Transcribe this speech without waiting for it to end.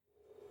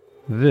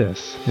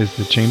This is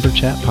the Chamber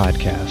Chat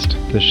Podcast,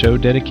 the show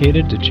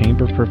dedicated to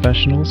chamber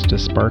professionals to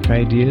spark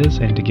ideas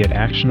and to get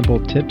actionable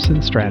tips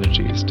and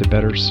strategies to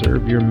better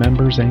serve your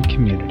members and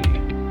community.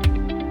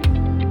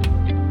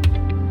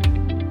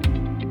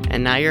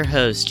 And now your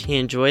host. He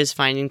enjoys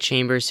finding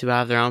chambers who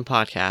have their own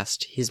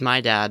podcast. He's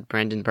my dad,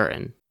 Brandon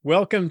Burton.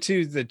 Welcome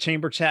to the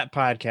Chamber Chat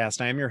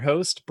Podcast. I am your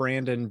host,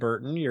 Brandon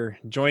Burton. You're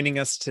joining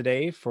us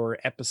today for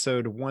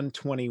episode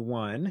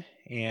 121,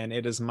 and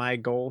it is my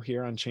goal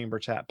here on Chamber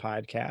Chat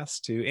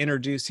Podcast to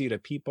introduce you to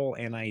people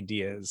and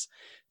ideas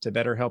to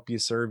better help you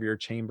serve your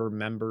chamber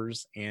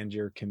members and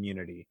your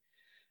community.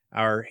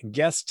 Our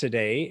guest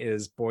today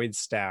is Boyd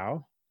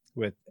Stow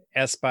with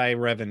SBI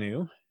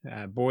Revenue.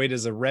 Boyd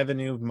is a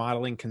revenue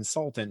modeling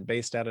consultant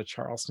based out of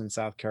Charleston,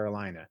 South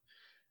Carolina.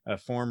 A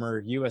former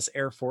U.S.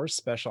 Air Force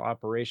Special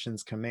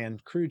Operations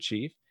Command crew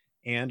chief,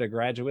 and a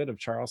graduate of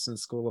Charleston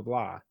School of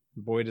Law.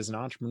 Boyd is an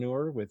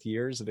entrepreneur with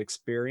years of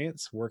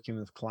experience working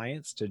with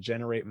clients to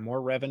generate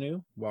more revenue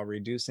while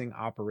reducing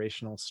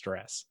operational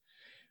stress.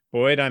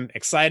 Boyd, I'm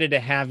excited to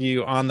have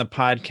you on the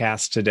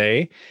podcast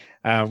today.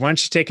 Why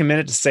don't you take a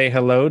minute to say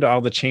hello to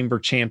all the chamber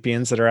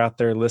champions that are out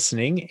there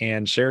listening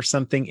and share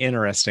something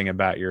interesting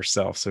about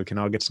yourself so we can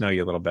all get to know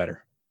you a little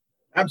better.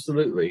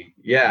 Absolutely.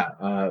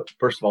 Yeah.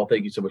 First of all,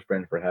 thank you so much,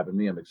 Brandon, for having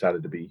me. I'm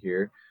excited to be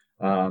here.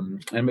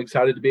 I'm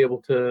excited to be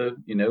able to,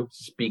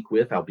 speak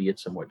with, albeit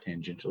somewhat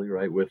tangentially,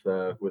 right, with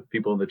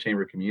people in the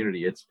chamber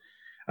community. It's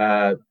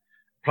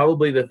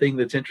probably the thing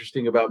that's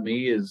interesting about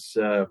me is,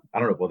 I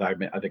don't know, well, I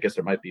guess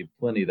there might be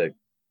plenty that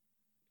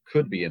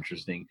could be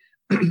interesting.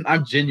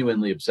 I'm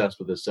genuinely obsessed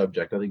with this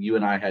subject. I think you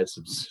and I had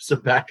some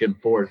back and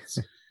forths.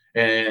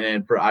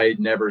 And I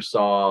never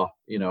saw,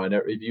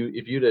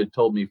 if you'd have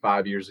told me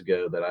 5 years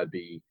ago that I'd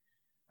be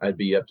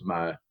up to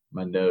my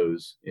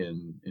nose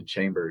in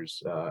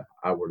chambers,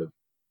 I would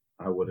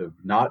have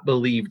not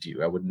believed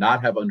you. I would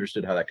not have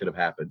understood how that could have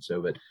happened.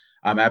 So, but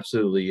I'm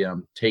absolutely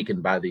taken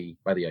by the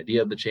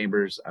idea of the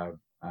chambers. I'm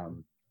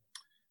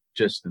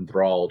just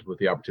enthralled with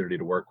the opportunity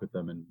to work with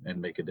them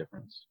and make a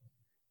difference.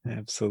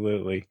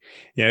 Absolutely.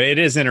 Yeah, it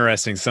is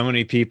interesting. So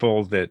many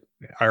people that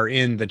are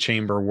in the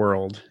chamber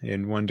world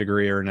in one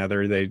degree or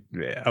another,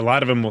 a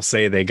lot of them will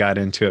say they got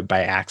into it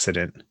by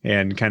accident.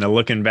 And kind of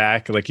looking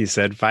back, like you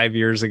said, 5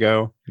 years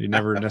ago, you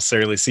never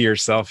necessarily see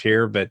yourself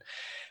here, but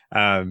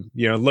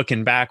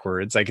looking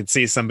backwards, I could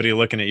see somebody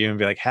looking at you and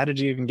be like, how did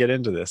you even get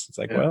into this? It's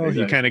like, exactly.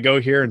 You kind of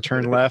go here and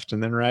turn left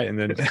and then right. And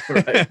then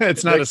right.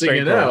 It's not a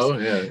straight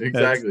course. Yeah,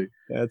 exactly.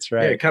 That's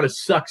right. Yeah, it kind of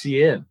sucks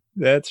you in.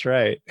 That's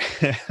right.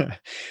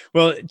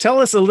 Well, tell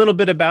us a little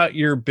bit about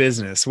your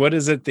business. What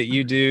is it that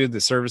you do,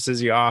 the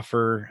services you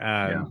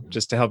offer,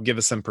 just to help give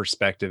us some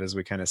perspective as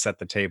we kind of set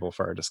the table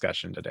for our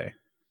discussion today?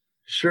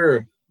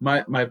 Sure.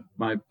 My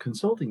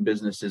consulting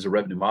business is a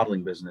revenue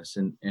modeling business,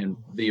 and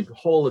the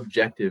whole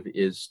objective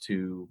is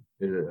to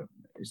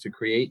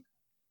create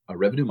a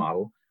revenue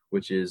model,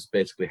 which is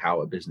basically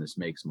how a business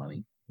makes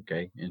money.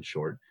 Okay, in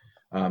short,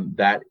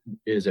 that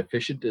is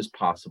efficient as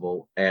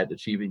possible at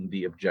achieving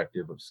the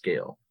objective of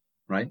scale.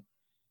 Right,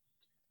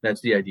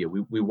 that's the idea.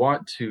 We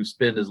want to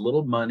spend as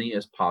little money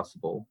as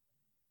possible,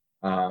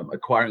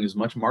 acquiring as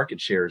much market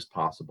share as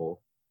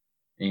possible,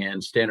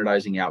 and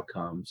standardizing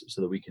outcomes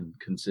so that we can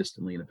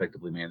consistently and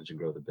effectively manage and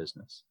grow the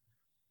business.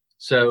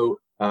 So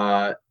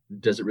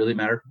does it really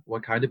matter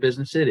what kind of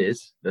business it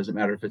is? Doesn't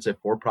matter if it's a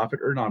for-profit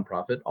or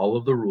nonprofit. All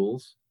of the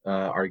rules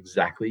are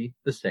exactly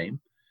the same.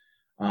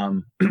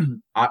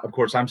 Of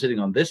course, I'm sitting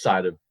on this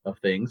side of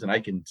things, and I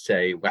can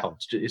say, well,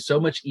 it's so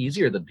much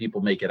easier than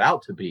people make it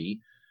out to be.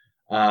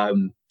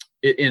 And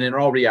in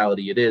all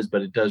reality, it is,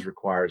 but it does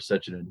require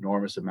such an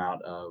enormous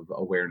amount of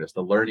awareness.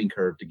 The learning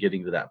curve to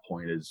getting to that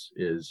point is,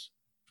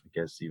 I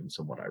guess, even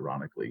somewhat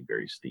ironically,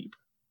 very steep.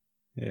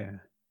 Yeah,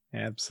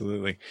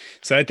 absolutely.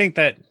 So I think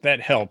that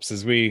helps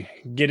as we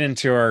get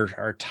into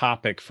our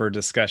topic for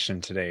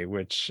discussion today,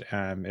 which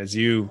as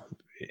you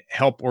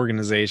help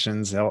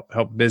organizations,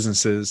 help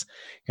businesses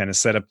kind of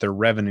set up their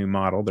revenue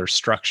model, their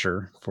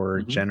structure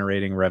for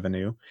generating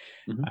revenue.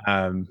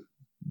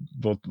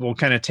 We'll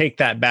kind of take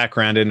that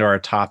background into our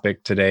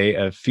topic today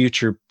of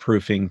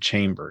future-proofing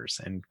chambers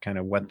and kind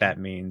of what that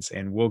means.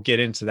 And we'll get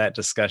into that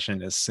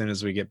discussion as soon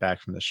as we get back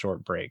from the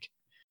short break.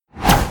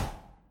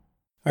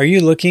 Are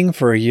you looking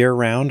for a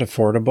year-round,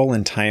 affordable,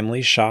 and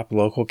timely shop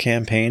local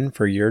campaign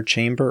for your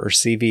chamber or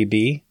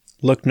CVB?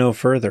 Look no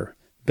further.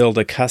 Build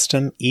a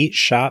custom Eat,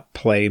 Shop,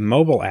 Play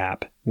mobile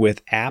app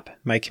with App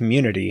My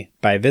Community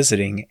by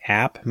visiting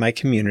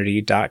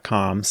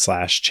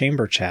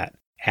appmycommunity.com/chamberchat.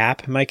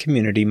 App My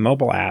Community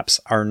mobile apps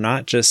are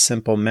not just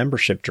simple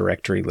membership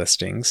directory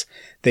listings.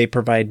 They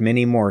provide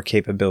many more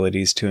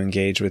capabilities to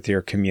engage with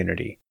your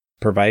community.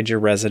 Provide your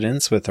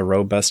residents with a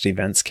robust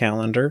events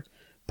calendar.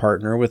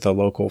 Partner with a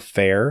local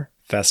fair,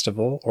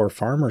 festival, or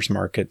farmers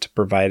market to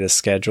provide a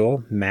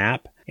schedule,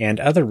 map, and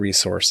other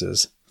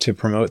resources to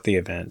promote the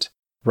event.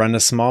 Run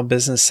a small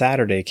business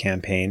Saturday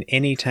campaign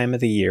any time of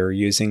the year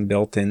using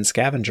built-in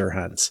scavenger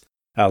hunts.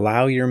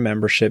 Allow your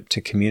membership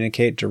to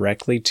communicate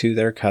directly to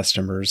their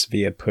customers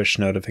via push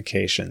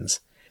notifications.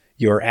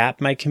 Your App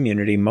My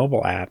Community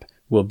mobile app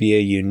will be a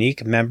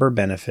unique member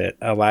benefit,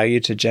 allow you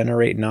to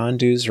generate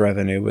non-dues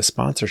revenue with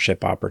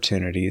sponsorship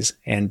opportunities,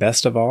 and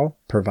best of all,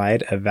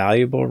 provide a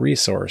valuable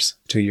resource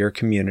to your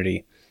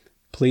community.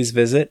 Please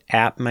visit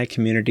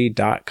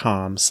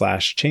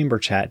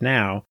appmycommunity.com/chamberchat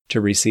now to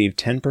receive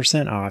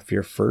 10% off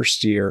your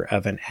first year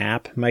of an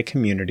App My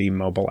Community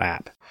mobile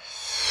app.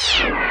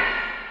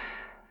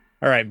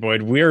 All right,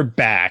 Boyd, we're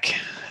back.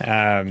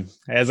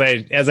 As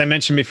I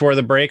mentioned before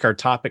the break, our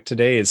topic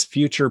today is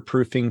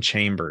future-proofing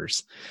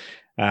chambers.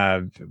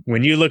 When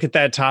you look at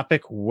that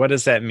topic, what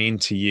does that mean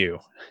to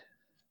you?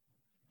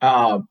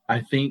 I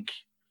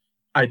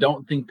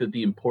don't think that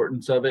the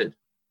importance of it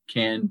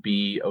can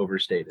be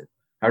overstated.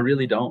 I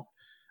really don't.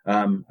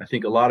 I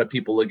think a lot of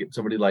people look at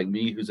somebody like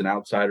me, who's an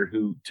outsider,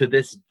 who to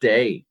this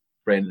day,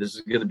 Brandon, this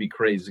is going to be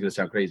crazy. It's going to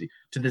sound crazy.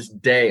 To this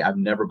day, I've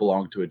never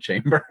belonged to a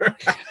chamber.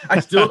 I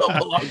still don't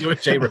belong to a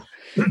chamber.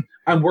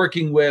 I'm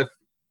working with,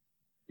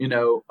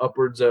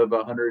 upwards of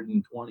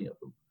 120 of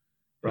them,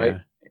 right? Yeah.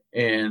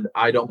 And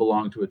I don't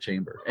belong to a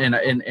chamber.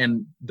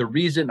 And the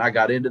reason I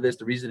got into this,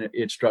 the reason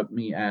it struck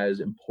me as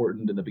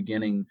important in the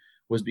beginning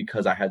was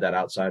because I had that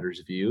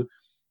outsider's view,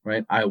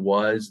 right? I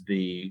was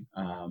the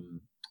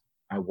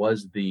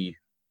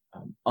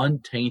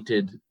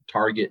untainted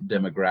target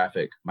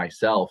demographic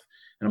myself.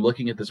 And I'm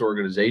looking at this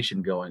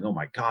organization going, oh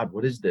my God,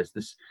 what is this?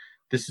 This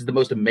is the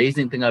most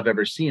amazing thing I've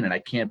ever seen. And I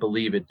can't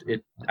believe it.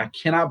 I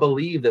cannot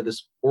believe that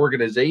this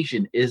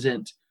organization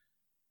isn't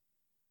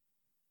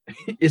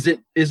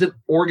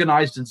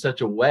organized in such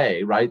a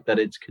way, right, that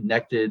it's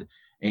connected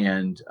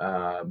and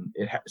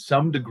it has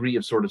some degree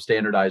of sort of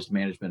standardized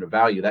management of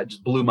value. That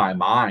just blew my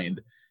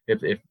mind.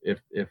 If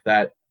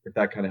that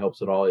kind of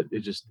helps at all, it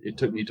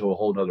took me to a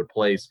whole nother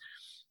place.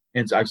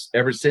 And so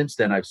ever since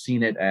then, I've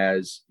seen it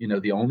as,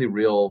 the only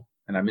real,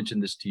 and I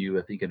mentioned this to you,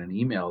 I think in an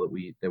email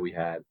that we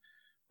had,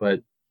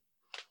 but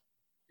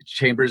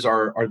chambers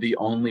are the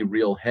only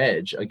real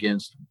hedge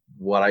against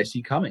what I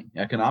see coming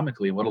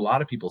economically and what a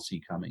lot of people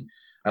see coming.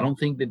 I don't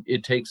think that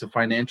it takes a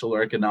financial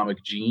or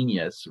economic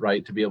genius,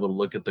 right, to be able to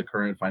look at the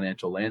current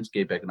financial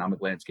landscape, economic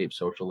landscape,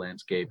 social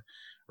landscape,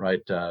 right,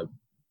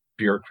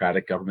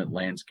 bureaucratic government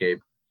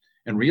landscape,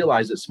 and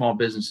realize that small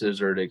businesses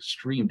are at an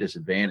extreme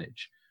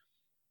disadvantage.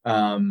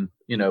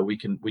 We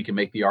can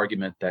make the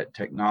argument that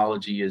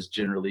technology is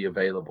generally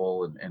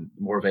available and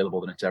more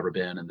available than it's ever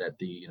been, and that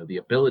the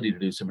ability to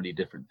do so many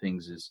different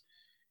things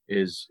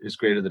is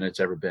greater than it's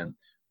ever been.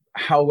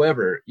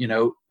 However,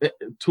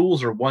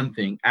 tools are one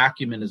thing,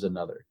 acumen is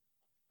another.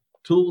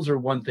 Tools are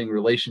one thing,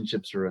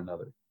 relationships are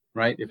another,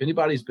 right? If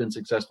anybody's been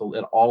successful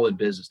at all in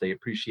business, they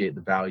appreciate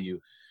the value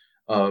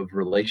of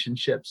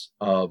relationships,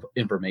 of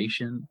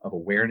information, of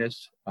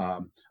awareness,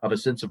 of a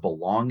sense of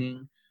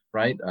belonging,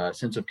 right? A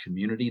sense of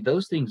community.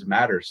 Those things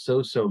matter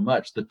so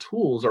much. The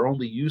tools are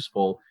only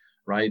useful,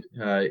 right,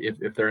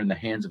 if they're in the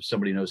hands of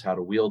somebody who knows how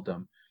to wield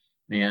them.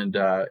 And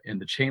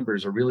the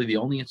chambers are really the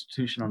only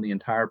institution on the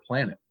entire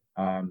planet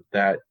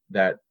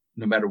that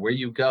no matter where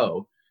you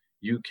go,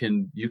 you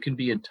can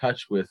be in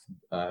touch with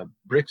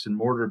bricks and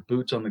mortar,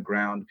 boots on the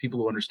ground, people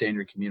who understand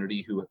your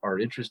community, who are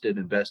interested,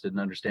 invested in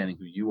understanding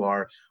who you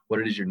are, what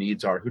it is your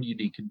needs are, who do you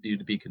need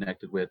to be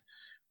connected with,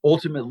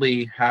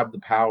 ultimately have the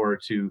power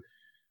to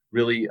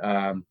really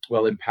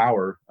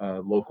empower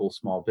local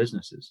small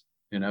businesses,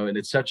 and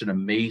it's such an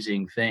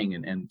amazing thing.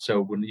 And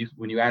so when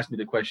you ask me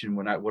the question,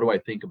 what do I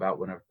think about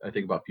when I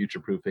think about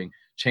future-proofing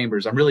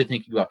chambers, I'm really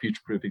thinking about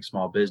future-proofing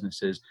small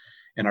businesses.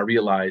 And I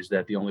realize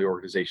that the only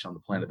organization on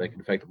the planet that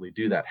can effectively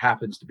do that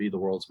happens to be the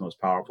world's most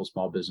powerful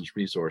small business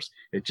resource.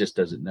 It just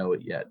doesn't know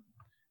it yet.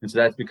 And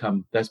so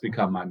that's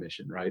become my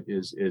mission, right?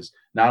 Is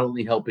not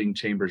only helping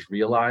chambers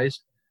realize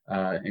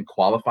and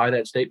qualify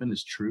that statement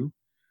as true,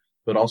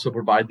 but also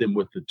provide them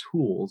with the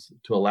tools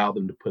to allow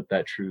them to put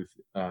that truth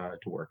to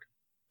work.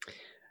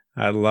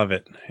 I love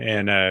it.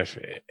 And I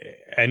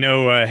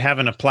know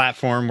having a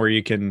platform where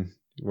you can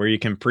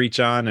preach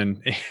on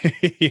and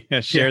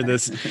share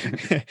this,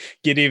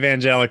 get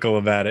evangelical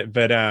about it.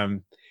 But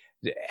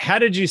how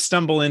did you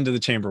stumble into the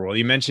chamber world?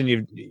 You mentioned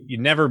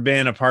you've never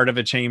been a part of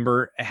a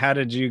chamber. How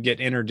did you get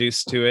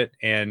introduced to it?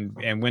 And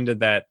when did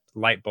that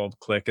light bulb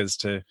click as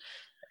to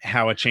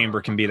how a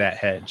chamber can be that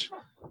hedge?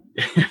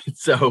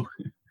 So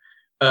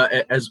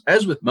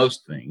as with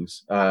most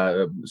things,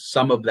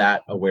 some of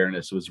that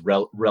awareness was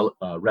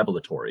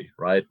revelatory,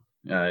 right?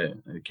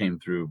 It came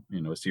through,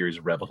 a series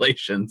of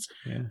revelations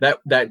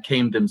that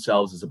came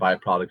themselves as a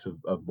byproduct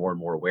of more and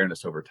more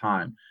awareness over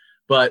time.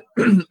 But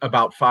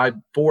about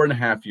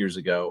 4.5 years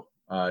ago,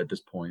 at this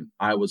point,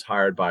 I was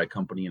hired by a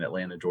company in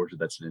Atlanta, Georgia,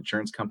 that's an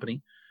insurance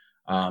company,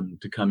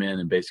 to come in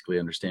and basically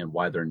understand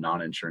why their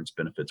non-insurance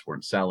benefits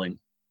weren't selling.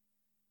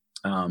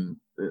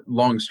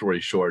 Long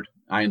story short,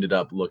 I ended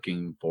up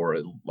looking for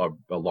a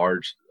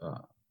large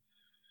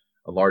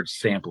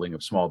sampling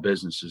of small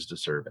businesses to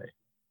survey.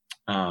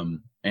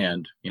 And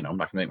I'm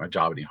not gonna make my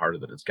job any harder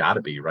than it's got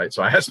to be, right?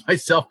 So I asked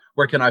myself,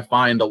 where can I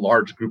find a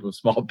large group of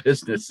small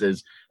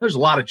businesses? There's a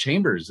lot of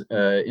chambers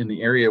in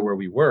the area where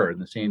we were, in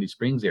the Sandy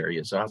Springs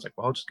area. So I was like,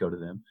 well, I'll just go to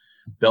them.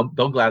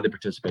 they'll gladly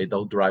participate.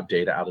 They'll derive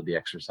data out of the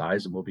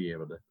exercise, and we'll be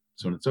able to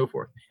so on and so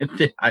forth. And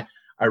then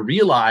I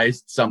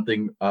realized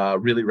something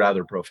really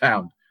rather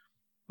profound.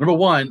 Number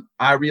one,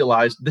 I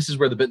realized this is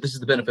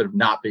the benefit of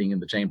not being in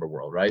the chamber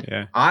world, right?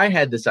 Yeah. I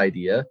had this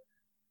idea,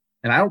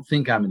 and I don't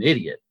think I'm an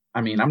idiot. I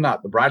mean, I'm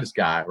not the brightest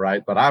guy,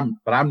 right? But I'm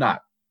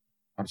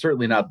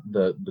certainly not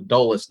the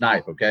dullest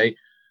knife. Okay.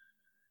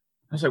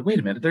 I was like, wait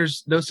a minute,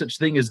 there's no such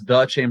thing as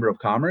the Chamber of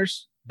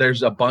Commerce.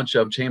 There's a bunch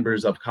of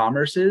chambers of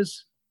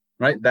commerces,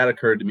 right? That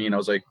occurred to me, and I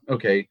was like,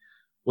 okay,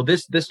 well,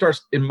 this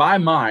starts in my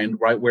mind,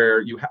 right,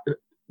 where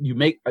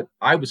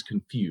I was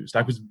confused.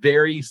 I was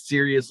very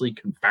seriously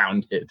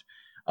confounded.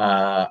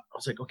 I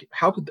was like, okay,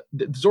 how could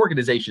this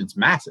organization's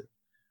massive?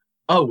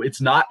 Oh,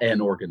 it's not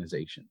an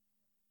organization.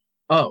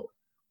 Oh,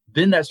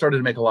 then that started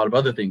to make a lot of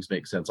other things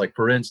make sense. Like,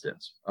 for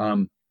instance,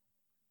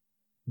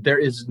 there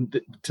is,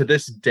 to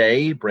this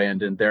day,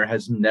 Brandon, there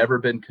has never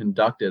been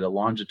conducted a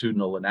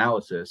longitudinal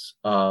analysis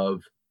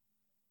of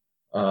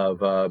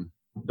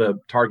the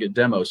target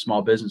demo,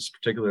 small business,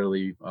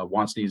 particularly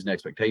wants, needs, and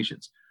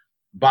expectations,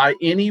 by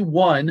any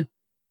one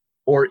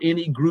or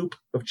any group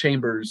of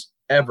chambers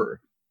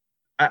ever.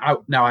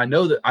 Now, I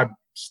know that I'm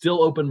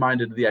still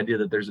open-minded to the idea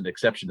that there's an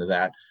exception to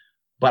that,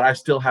 but I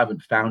still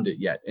haven't found it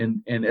yet.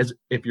 And as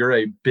if you're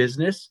a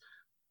business,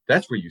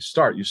 that's where you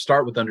start. You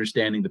start with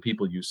understanding the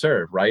people you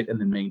serve, right? And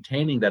then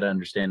maintaining that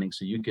understanding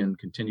so you can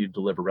continue to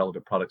deliver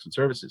relevant products and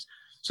services.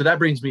 So that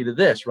brings me to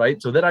this,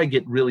 right? So then I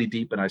get really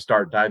deep and I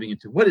start diving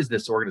into what is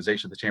this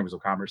organization, the Chambers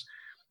of Commerce?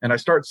 And I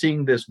start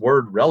seeing this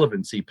word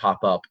relevancy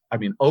pop up, I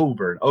mean,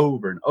 over and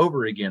over and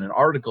over again, in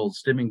articles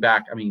stemming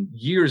back, I mean,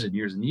 years and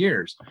years and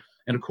years.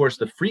 And of course,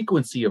 the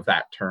frequency of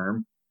that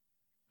term,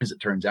 as it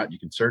turns out, you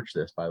can search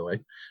this, by the way,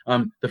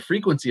 the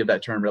frequency of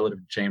that term relative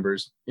to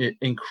chambers, it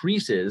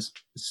increases,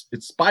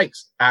 it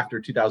spikes after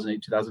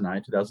 2008,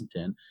 2009,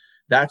 2010.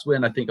 That's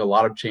when I think a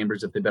lot of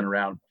chambers, if they've been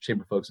around,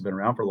 chamber folks have been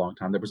around for a long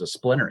time, there was a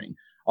splintering.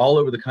 All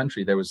over the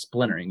country, there was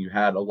splintering. You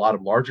had a lot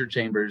of larger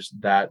chambers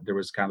that there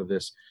was kind of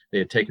this, they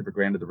had taken for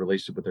granted the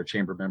relationship with their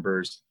chamber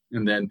members.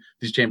 And then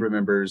these chamber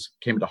members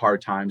came into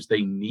hard times.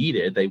 They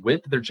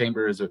went to their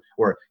chamber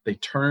or they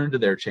turned to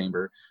their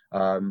chamber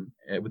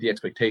with the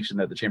expectation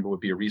that the chamber would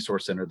be a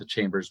resource center. The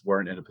chambers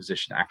weren't in a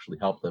position to actually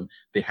help them.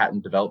 They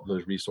hadn't developed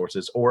those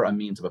resources or a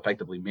means of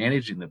effectively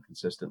managing them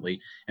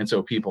consistently. And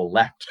so people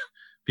left.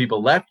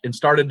 People left and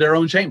started their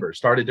own chambers,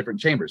 started different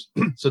chambers.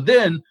 So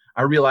then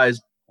I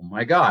realized, oh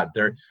my God,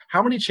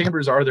 how many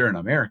chambers are there in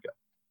America?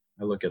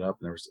 I look it up,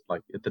 and there was,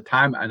 like, at the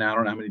time, and I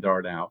don't know how many there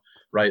are now,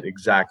 right?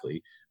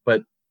 Exactly.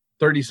 But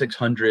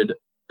 3,600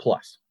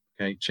 plus,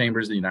 okay,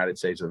 chambers in the United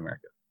States of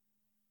America.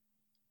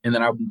 And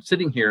then I'm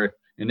sitting here,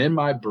 and in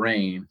my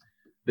brain,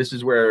 this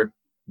is where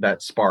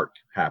that spark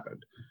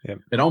happened. Yep.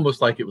 And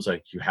almost like it was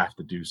like, you have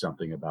to do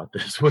something about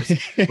this. Was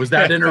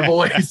that inner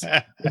voice?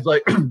 It's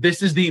like,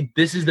 this is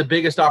the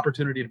biggest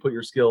opportunity to put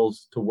your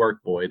skills to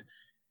work, Boyd.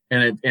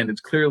 And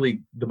it's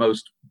clearly the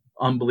most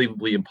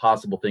unbelievably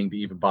impossible thing to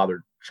even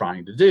bother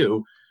trying to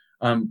do.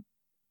 It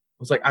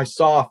was like I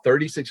saw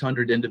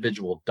 3,600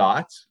 individual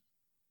dots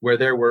where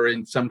there were,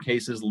 in some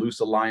cases, loose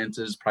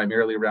alliances,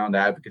 primarily around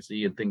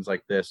advocacy and things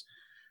like this.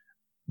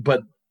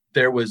 But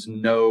there was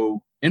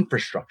no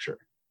infrastructure.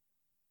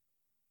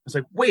 I was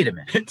like, wait a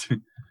minute.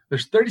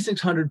 There's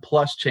 3,600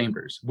 plus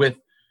chambers with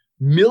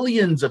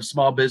millions of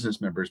small business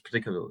members,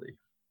 particularly.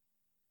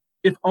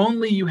 If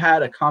only you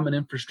had a common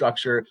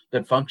infrastructure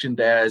that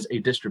functioned as a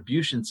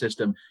distribution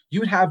system,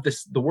 you'd have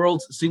the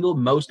world's single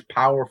most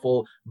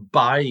powerful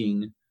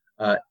buying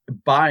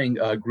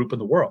group in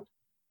the world.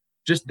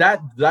 Just that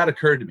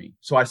occurred to me.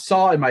 So I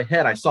saw in my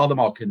head, I saw them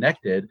all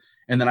connected.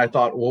 And then I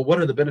thought, well, what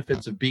are the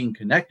benefits of being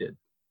connected?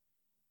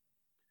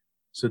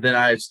 So then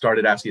I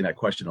started asking that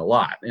question a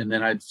lot. And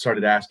then I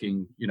started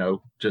asking,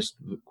 just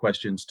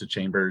questions to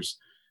chambers,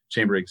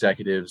 chamber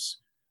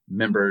executives,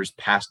 members,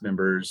 past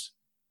members,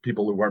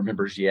 people who weren't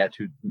members yet,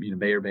 who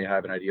may or may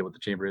have an idea what the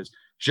chamber is,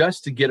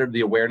 just to get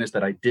the awareness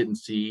that I didn't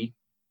see,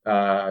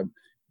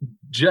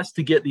 just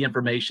to get the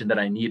information that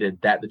I needed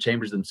that the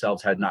chambers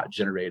themselves had not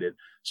generated,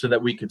 so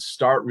that we could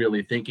start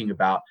really thinking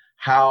about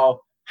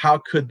how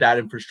could that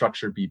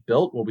infrastructure be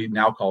built, what we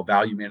now call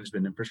value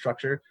management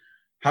infrastructure.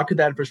 How could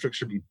that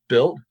infrastructure be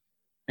built,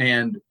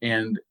 and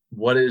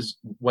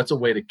what's a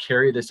way to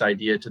carry this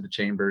idea to the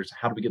chambers?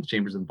 How do we get the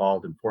chambers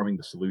involved in forming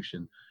the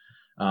solution?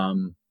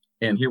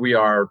 And here we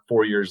are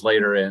 4 years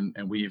later, and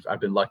I've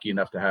been lucky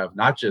enough to have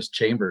not just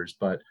chambers,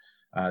 but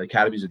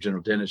Academies of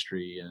General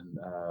Dentistry and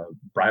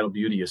Bridal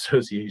Beauty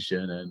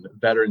Association and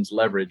Veterans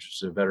Leverage,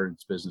 which is a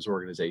veterans business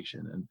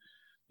organization,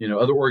 and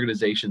other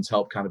organizations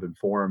help kind of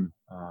inform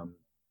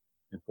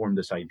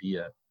this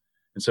idea.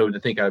 And so to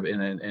think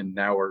and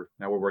now we're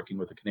working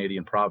with the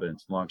Canadian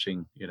province,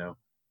 launching,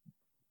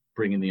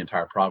 bringing the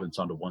entire province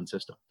onto one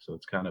system. So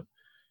it's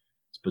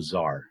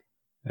bizarre.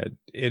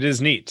 It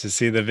is neat to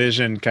see the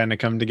vision kind of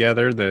come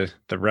together, the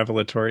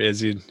revelatory,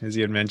 as you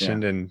had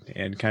mentioned,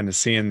 and kind of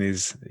seeing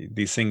these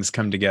things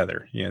come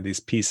together, these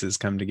pieces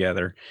come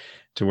together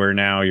to where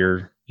now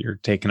you're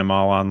taking them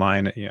all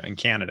online, in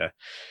Canada.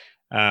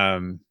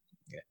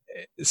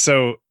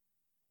 So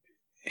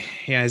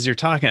yeah, as you're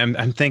talking,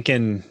 I'm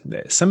thinking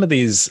that some of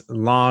these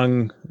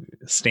long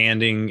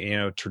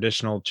standing,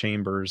 traditional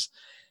chambers,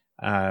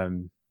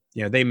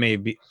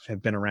 they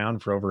have been around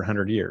for over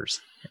 100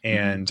 years.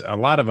 And a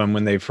lot of them,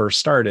 when they first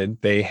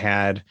started, they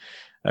had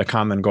a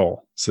common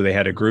goal. So they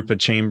had a group of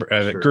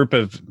group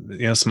of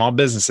small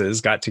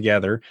businesses got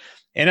together,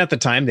 and at the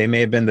time they may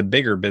have been the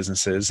bigger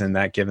businesses in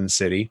that given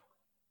city,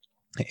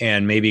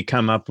 and maybe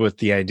come up with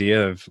the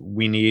idea of,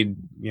 we need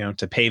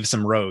to pave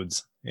some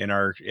roads in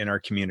our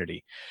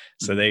community.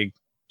 So they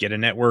get a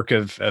network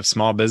of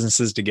small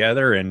businesses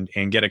together and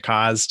get a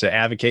cause to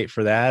advocate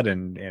for that,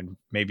 and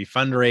maybe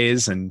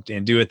fundraise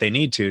and do what they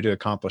need to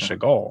accomplish a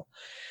goal.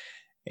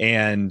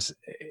 And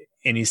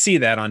you see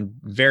that on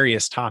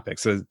various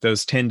topics. So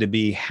those tend to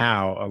be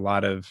how a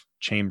lot of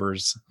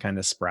chambers kind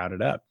of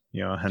sprouted up,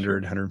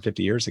 100,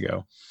 150 years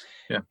ago.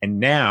 Yeah. And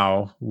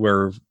now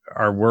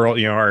our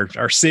world,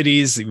 our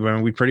cities,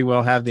 when we pretty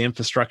well have the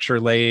infrastructure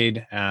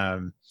laid,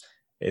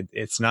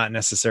 it's not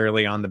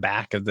necessarily on the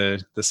back of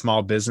the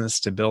small business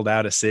to build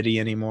out a city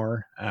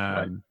anymore.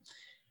 Right.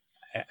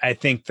 I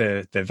think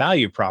the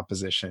value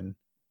proposition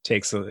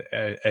takes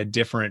a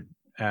different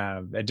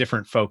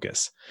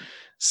focus.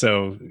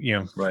 So,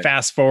 right.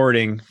 Fast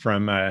forwarding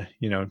from,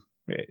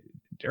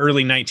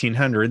 early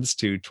 1900s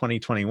to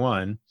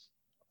 2021,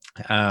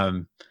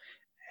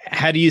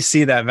 how do you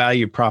see that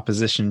value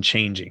proposition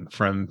changing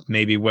from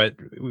maybe what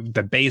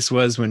the base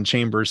was when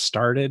chambers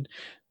started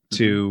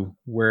to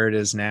where it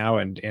is now,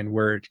 and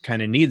where it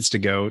kind of needs to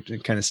go, to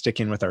kind of stick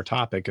in with our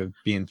topic of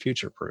being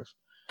future proof?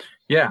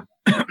 Yeah.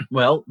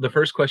 Well, the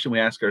first question we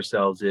ask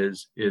ourselves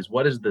is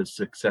what is the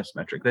success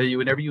metric that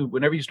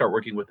whenever you start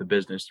working with a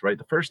business, right?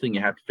 The first thing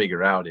you have to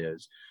figure out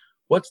is,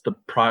 what's the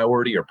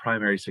priority or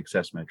primary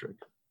success metric?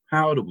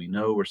 How do we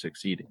know we're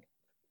succeeding?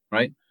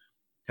 Right?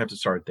 Have to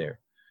start there.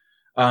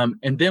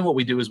 And then what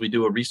we do is we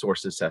do a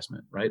resource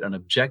assessment, right? An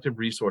objective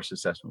resource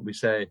assessment. We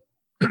say,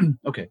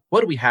 okay,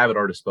 what do we have at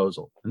our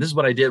disposal? And this is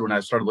what I did when I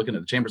started looking at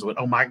the chambers. I went,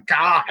 oh my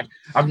God,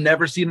 I've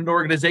never seen an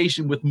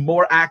organization with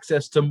more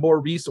access to more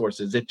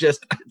resources. It's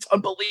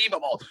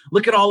unbelievable.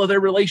 Look at all of their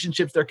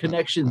relationships, their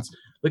connections.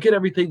 Look at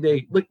everything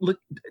they look.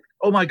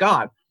 Oh my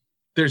God,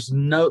 there's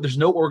no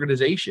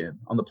organization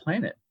on the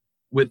planet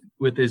with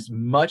as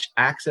much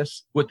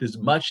access, with as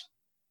much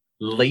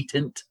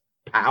latent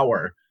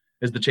power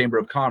as the Chamber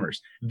of Commerce.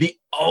 The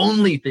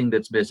only thing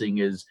that's missing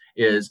is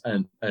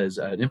an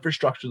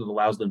infrastructure that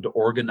allows them to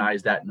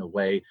organize that in a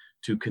way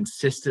to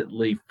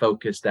consistently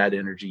focus that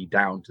energy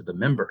down to the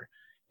member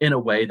in a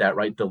way that,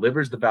 right,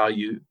 delivers the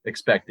value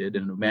expected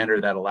in a manner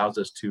that allows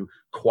us to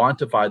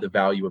quantify the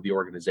value of the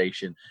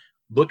organization,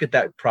 look at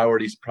that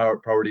priority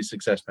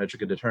success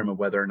metric, and determine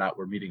whether or not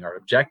we're meeting our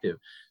objective.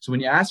 So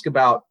when you ask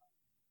about,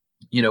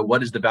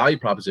 what is the value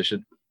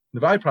proposition? The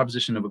value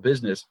proposition of a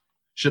business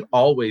should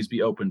always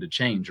be open to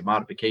change or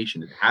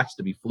modification. It has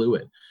to be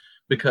fluid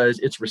because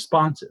it's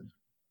responsive.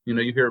 You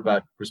hear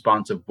about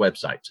responsive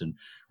websites and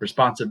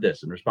responsive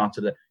this and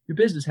responsive that. Your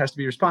business has to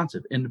be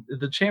responsive. And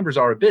the chambers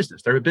are a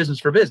business. They're a business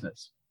for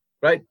business,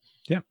 right?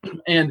 Yeah.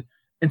 And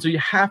so you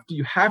have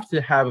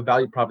to have a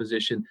value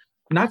proposition,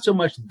 not so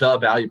much the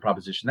value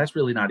proposition. That's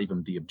really not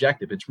even the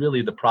objective. It's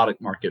really the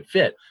product market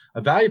fit. A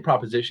value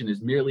proposition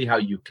is merely how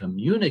you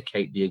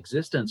communicate the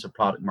existence of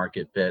product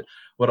market fit.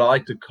 What I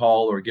like to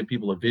call or give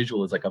people a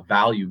visual is like a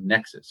value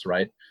nexus,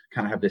 right?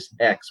 Kind of have this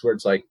X where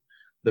it's like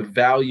the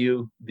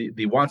value,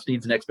 the wants,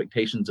 needs, and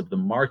expectations of the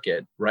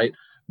market, right,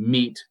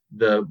 meet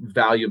the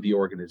value of the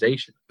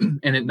organization.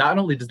 And it not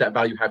only does that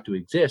value have to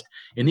exist,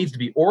 it needs to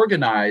be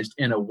organized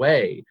in a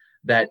way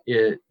that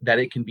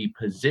it can be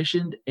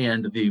positioned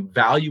and the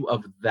value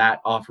of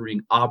that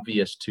offering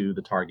obvious to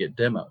the target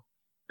demo.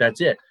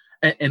 That's it.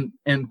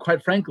 And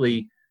quite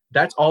frankly,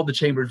 that's all the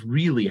chambers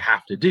really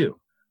have to do.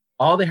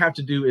 All they have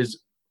to do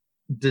is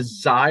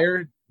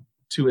desire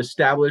to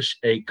establish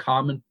a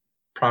common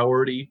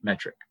priority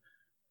metric.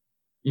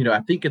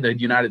 I think in the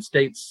United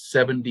States,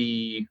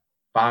 75+%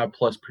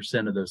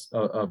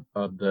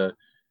 of the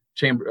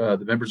chamber,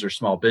 the members are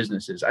small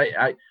businesses.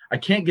 I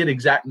can't get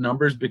exact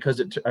numbers because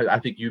I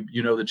think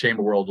you know the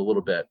chamber world a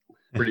little bit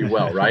pretty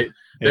well, right?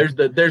 Yeah.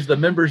 There's the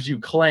members you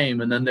claim,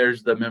 and then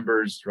there's the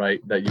members,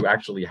 right, that you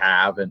actually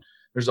have, and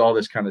there's all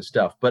this kind of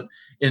stuff. But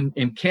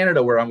in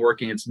Canada where I'm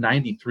working, it's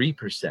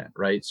 93%,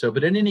 right? So,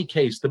 but in any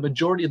case, the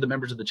majority of the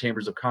members of the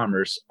Chambers of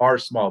Commerce are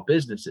small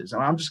businesses,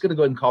 and I'm just going to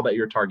go ahead and call that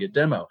your target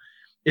demo.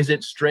 Is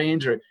it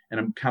strange, and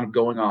I'm kind of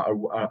going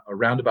on a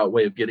roundabout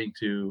way of getting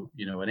to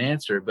an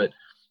answer, but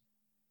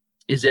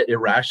is it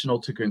irrational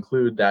to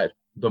conclude that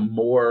the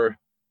more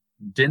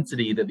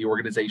density that the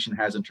organization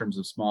has in terms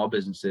of small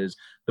businesses,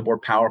 the more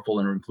powerful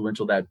and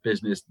influential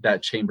that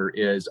chamber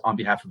is on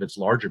behalf of its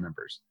larger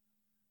members?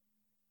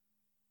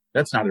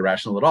 That's not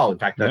irrational at all. In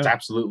fact, that's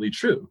absolutely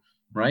true,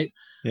 right?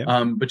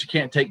 Yeah. But you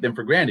can't take them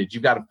for granted.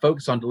 You've got to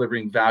focus on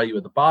delivering value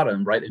at the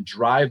bottom, right, and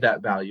drive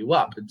that value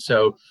up. And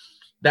so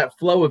that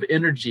flow of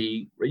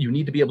energy, you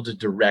need to be able to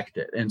direct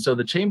it. And so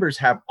the chambers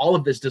have all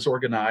of this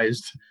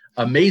disorganized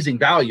amazing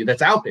value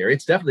that's out there.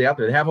 It's definitely out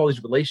there. They have all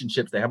these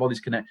relationships. They have all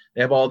these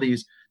they have all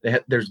these,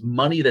 there's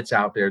money that's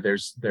out there.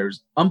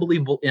 There's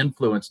unbelievable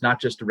influence, not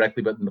just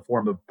directly, but in the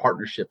form of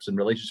partnerships and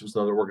relationships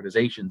with other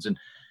organizations. And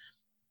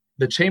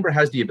the chamber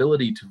has the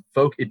ability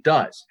to it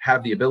does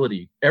have the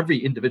ability. Every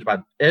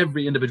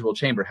individual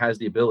chamber has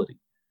the ability,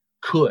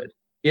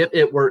 if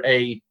it were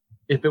a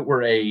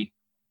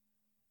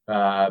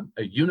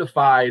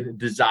unified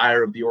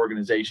desire of the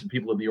organization,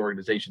 people of the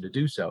organization to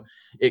do so,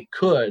 it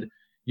could,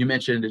 you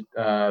mentioned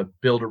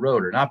build a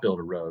road or not build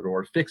a road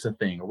or fix a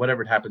thing or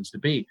whatever it happens to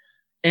be,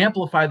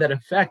 amplify that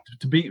effect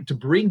to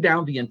bring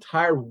down the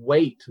entire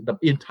weight, the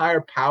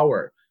entire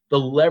power, the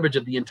leverage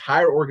of the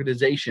entire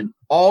organization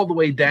all the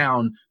way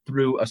down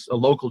through a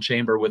local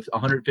chamber with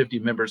 150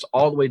 members,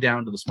 all the way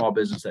down to the small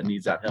business that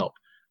needs that help.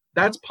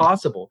 That's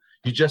possible.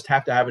 You just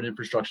have to have an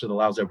infrastructure that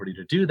allows everybody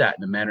to do that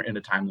in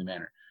a timely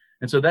manner.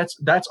 And so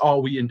that's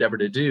all we endeavor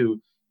to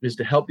do, is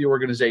to help the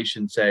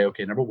organization say,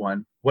 okay, number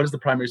one, what is the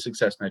primary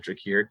success metric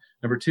here?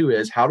 Number two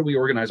is, how do we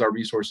organize our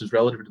resources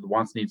relative to the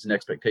wants, needs, and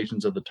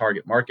expectations of the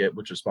target market,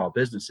 which are small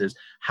businesses?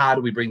 How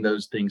do we bring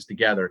those things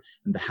together?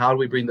 And the how do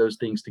we bring those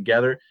things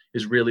together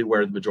is really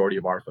where the majority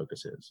of our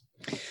focus is.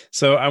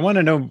 So I want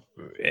to know,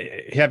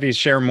 have you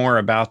share more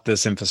about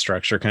this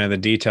infrastructure, kind of the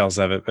details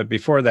of it. But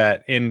before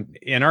that,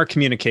 in our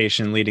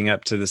communication leading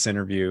up to this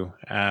interview,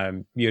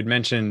 you had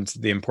mentioned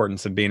the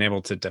importance of being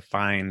able to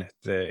define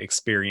the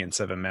experience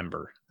of a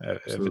member, of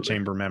a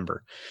chamber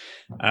member.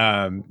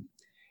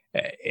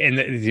 And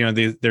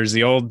there's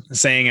the old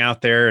saying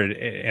out there,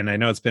 and I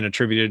know it's been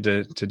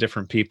attributed to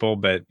different people,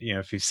 but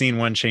if you've seen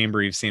one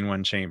chamber, you've seen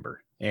one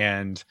chamber.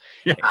 And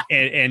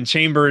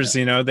chambers,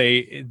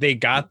 they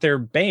got their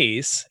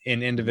base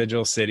in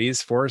individual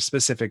cities for a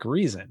specific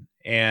reason.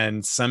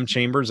 And some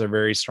chambers are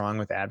very strong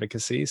with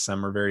advocacy.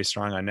 Some are very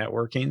strong on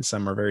networking.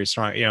 Some are very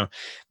strong,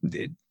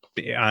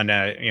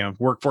 on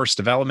workforce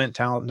development,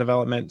 talent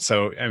development.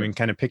 So, I mean,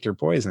 kind of pick your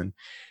poison.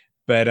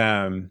 But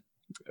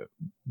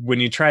when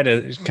you try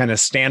to kind of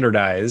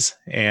standardize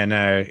and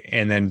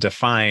then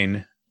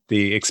define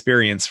the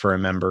experience for a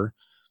member,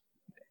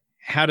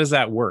 how does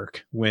that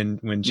work when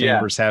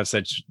chambers have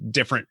such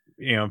different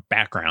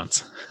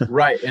backgrounds?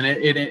 Right,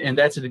 and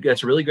that's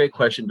a really great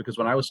question, because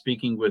when I was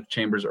speaking with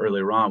chambers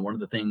earlier on, one of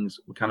the things,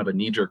 kind of a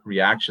knee-jerk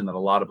reaction that a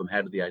lot of them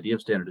had to the idea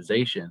of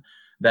standardization,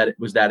 that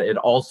with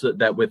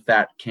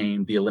that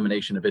came the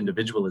elimination of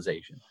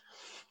individualization.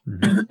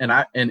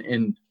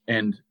 Mm-hmm.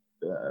 and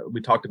we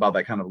talked about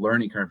that kind of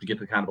learning curve to get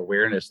the kind of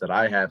awareness that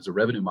I have as a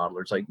revenue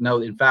modeler. It's like,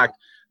 no, in fact,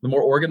 the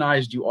more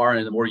organized you are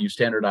and the more you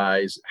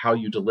standardize how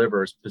you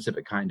deliver a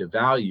specific kind of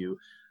value,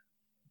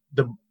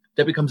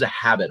 that becomes a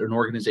habit, an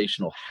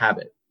organizational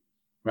habit,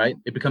 right?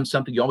 It becomes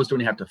something you almost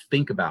don't even have to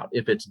think about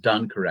if it's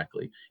done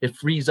correctly. It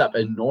frees up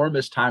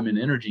enormous time and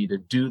energy to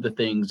do the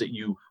things that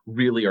you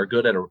really are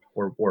good at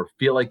or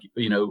feel like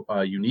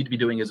you need to be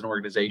doing as an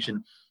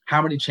organization.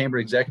 How many chamber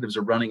executives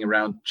are running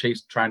around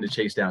trying to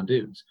chase down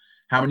dudes?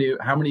 How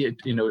many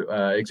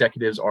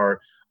executives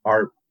are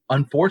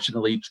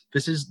unfortunately,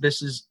 this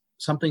is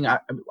something I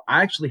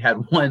actually had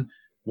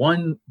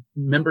one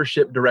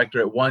membership director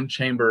at one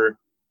chamber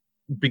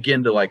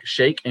begin to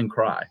shake and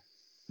cry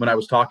when I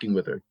was talking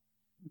with her,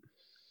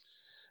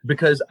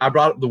 because I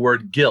brought up the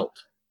word guilt,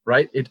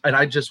 right?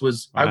 I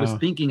was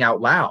thinking out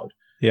loud.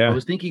 Yeah. I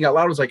was thinking out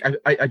loud. I was like,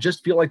 I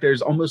just feel like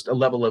there's almost a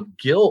level of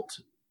guilt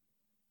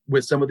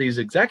with some of these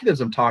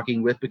executives I'm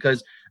talking with,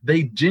 because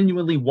they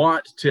genuinely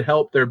want to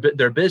help their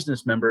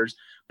business members,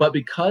 but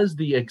because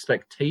the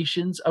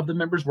expectations of the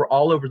members were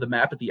all over the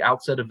map at the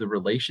outset of the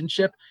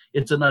relationship,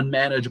 it's an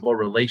unmanageable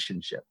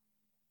relationship.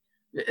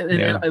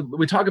 And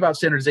we talk about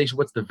standardization.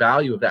 What's the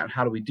value of that, and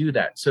how do we do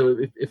that? So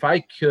if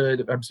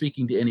I'm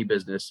speaking to any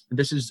business, and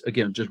this is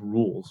again just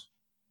rules.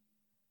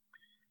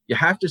 You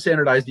have to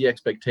standardize the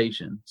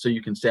expectation so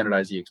you can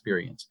standardize the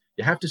experience.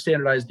 You have to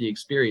standardize the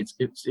experience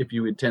if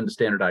you intend to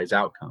standardize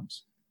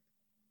outcomes,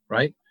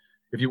 right?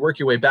 If you work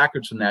your way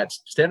backwards from that,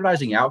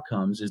 standardizing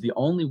outcomes is the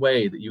only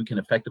way that you can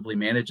effectively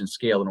manage and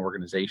scale an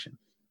organization,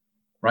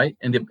 right?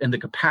 And the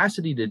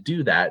capacity to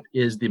do that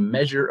is the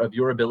measure of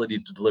your ability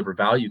to deliver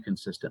value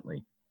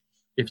consistently.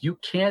 If you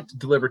can't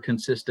deliver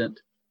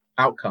consistent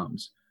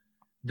outcomes,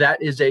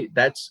 that's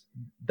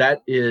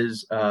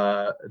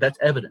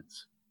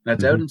evidence.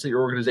 That's evidence that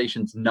your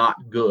organization's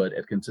not good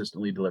at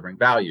consistently delivering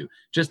value.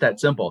 Just that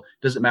simple.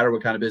 Doesn't matter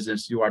what kind of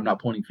business you are. I'm not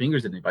pointing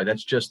fingers at anybody.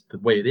 That's just the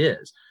way it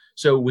is.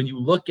 So when you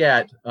look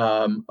at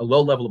a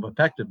low level of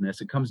effectiveness,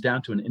 it comes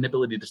down to an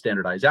inability to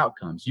standardize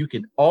outcomes. You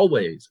can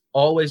always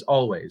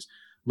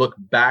look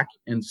back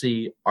and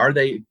see, are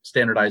they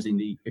standardizing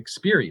the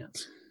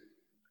experience?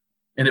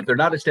 And if they're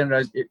not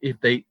standardized,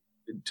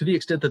 to the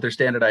extent that they're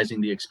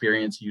standardizing the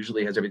experience,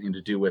 usually has everything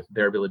to do with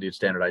their ability to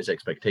standardize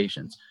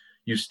expectations.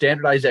 You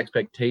standardize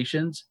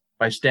expectations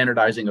by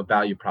standardizing a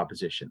value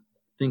proposition.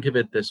 Think of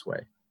it this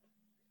way.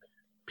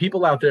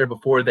 People out there,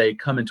 before they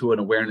come into an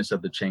awareness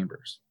of the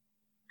chambers,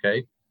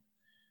 okay,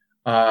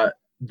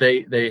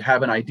 they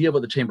have an idea of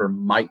what the chamber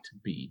might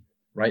be,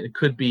 right? It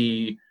could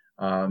be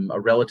a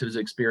relative's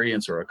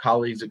experience or a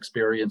colleague's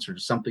experience or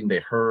something they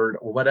heard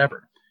or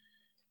whatever.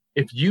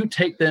 If you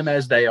take them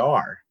as they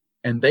are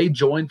and they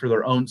join for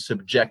their own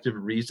subjective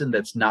reason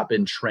that's not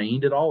been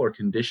trained at all or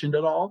conditioned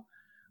at all,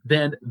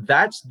 then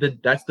that's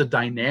the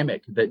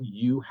dynamic that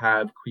you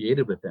have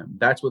created with them.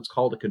 That's what's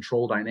called a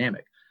control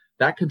dynamic.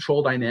 That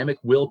control dynamic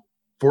will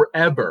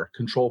forever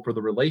control for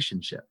the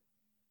relationship.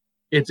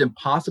 It's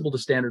impossible to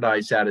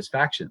standardize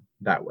satisfaction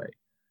that way.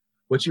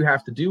 What you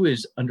have to do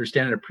is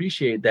understand and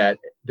appreciate that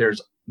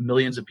there's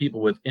millions of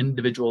people with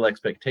individual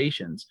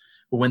expectations,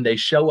 but when they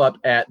show up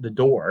at the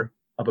door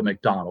of a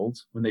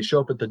McDonald's, when they show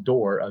up at the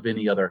door of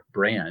any other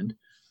brand,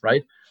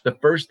 right? The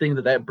first thing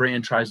that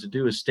brand tries to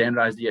do is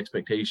standardize the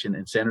expectation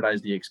and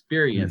standardize the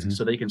experience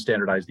so they can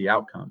standardize the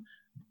outcome.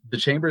 The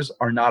chambers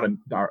are not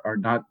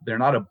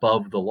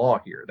above the law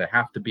here. They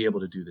have to be able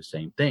to do the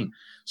same thing.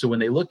 So when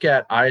they look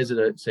at, as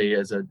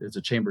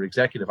a chamber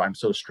executive, I'm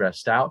so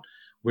stressed out.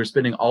 We're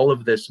spending all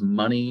of this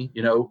money,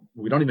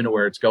 we don't even know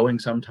where it's going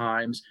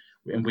sometimes.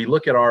 And we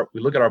look at our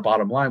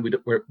bottom line.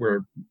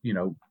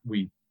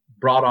 We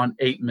brought on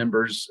 8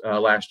 members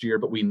last year,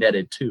 but we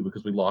netted 2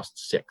 because we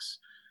lost 6.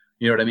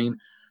 You know what I mean?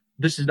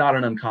 This is not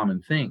an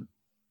uncommon thing.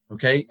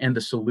 Okay. And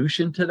the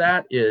solution to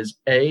that is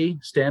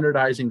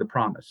standardizing the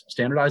promise,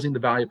 standardizing the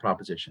value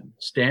proposition,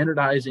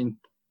 standardizing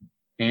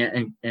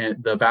and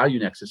the value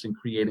nexus, and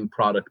creating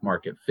product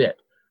market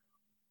fit.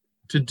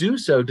 To do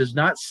so does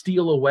not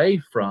steal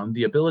away from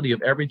the ability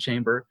of every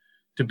chamber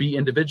to be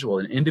individual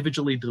and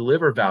individually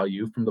deliver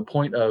value from the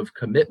point of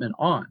commitment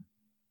on.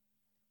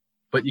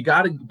 But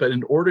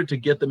in order to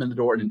get them in the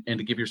door and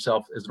to give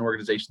yourself as an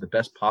organization the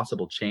best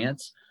possible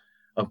chance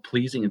of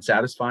pleasing and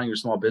satisfying your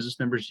small business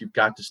members, you've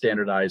got to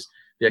standardize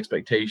the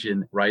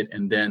expectation, right?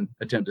 And then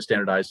attempt to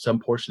standardize some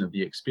portion of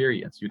the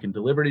experience. You can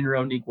deliver it in your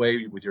own unique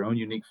way with your own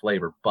unique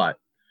flavor, but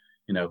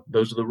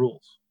those are the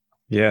rules.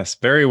 Yes,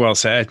 very well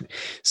said.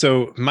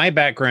 So my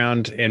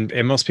background, and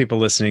most people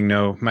listening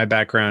know, my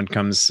background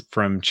comes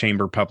from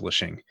chamber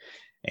publishing.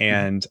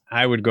 And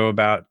I would go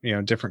about,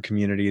 different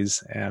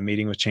communities,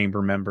 meeting with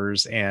chamber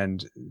members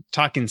and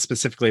talking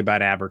specifically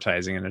about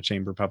advertising in a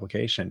chamber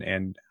publication.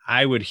 And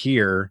I would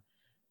hear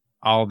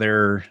all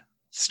their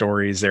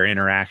stories, their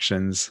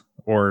interactions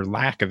or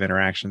lack of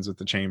interactions with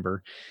the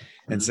chamber,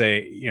 and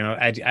say,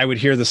 I would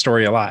hear the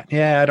story a lot.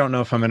 Yeah, I don't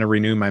know if I'm going to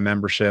renew my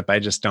membership. I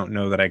just don't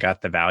know that I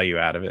got the value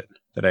out of it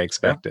that I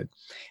expected.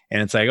 Yeah.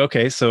 And it's like,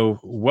 okay, so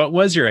what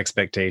was your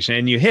expectation?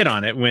 And you hit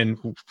on it when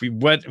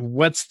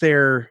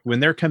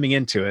they're coming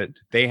into it,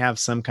 they have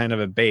some kind of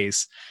a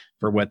base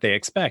for what they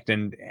expect.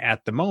 And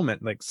at the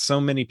moment, like so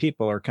many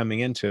people are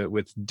coming into it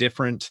with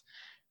different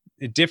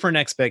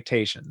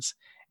expectations.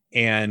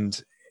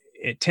 And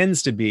it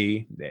tends to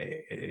be,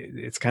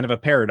 it's kind of a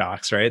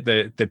paradox, right?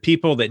 The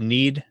people that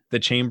need the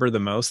chamber the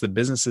most, the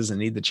businesses that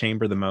need the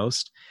chamber the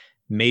most,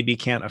 maybe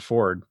can't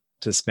afford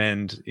to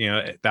spend,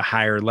 the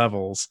higher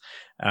levels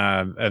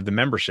of the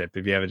membership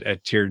if you have a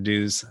tiered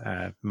dues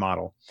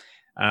model.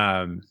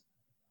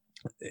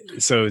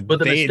 So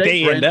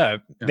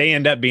they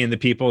end up being the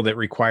people that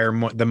require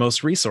the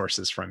most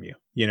resources from you.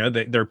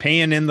 They're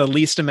paying in the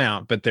least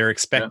amount, but they're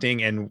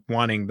expecting and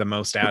wanting the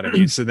most out of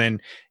you. So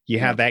then you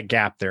have that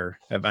gap there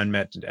of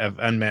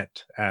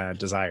unmet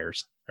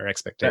desires or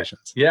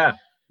expectations. Yeah.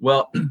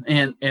 Well,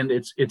 and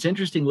it's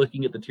interesting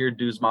looking at the tiered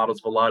dues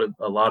models of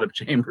a lot of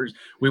chambers.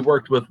 We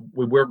worked with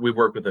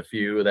a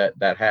few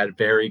that had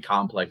very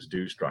complex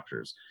dues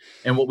structures,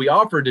 and what we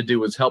offered to do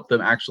was help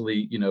them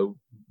actually,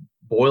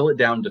 boil it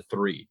down to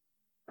 3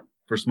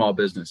 for small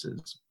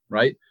businesses,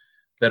 right?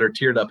 That are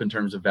tiered up in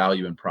terms of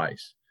value and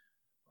price,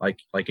 like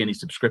any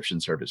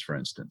subscription service, for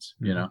instance.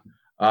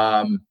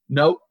 Mm-hmm.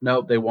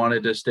 No, they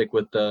wanted to stick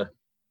with the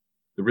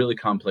really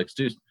complex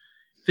dues.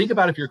 Think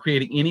about if you're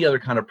creating any other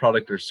kind of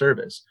product or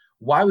service,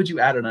 why would you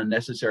add an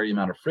unnecessary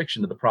amount of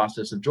friction to the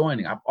process of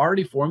joining? I've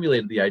already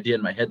formulated the idea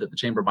in my head that the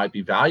chamber might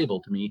be valuable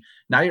to me.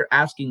 Now you're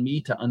asking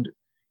me to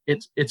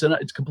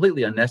it's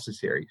completely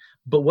unnecessary.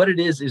 But what it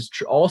is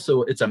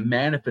also it's a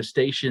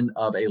manifestation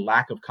of a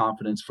lack of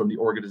confidence from the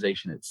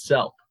organization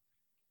itself.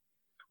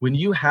 When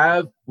you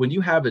have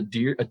a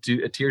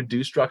tiered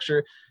due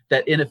structure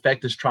that in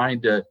effect is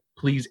trying to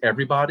please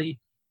everybody,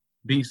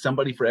 be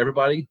somebody for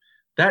everybody,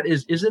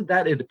 isn't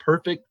that a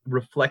perfect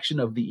reflection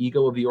of the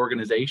ego of the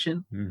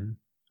organization? Mm-hmm.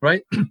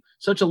 Right?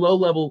 Such a low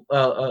level,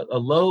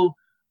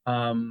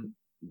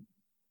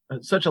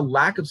 such a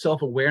lack of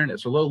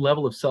self-awareness or low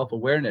level of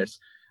self-awareness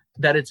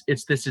that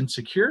it's this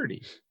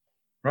insecurity,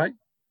 right?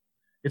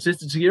 It's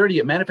this insecurity.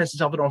 It manifests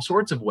itself in all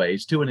sorts of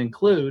ways, to and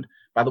include,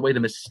 by the way, the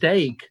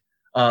mistake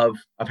of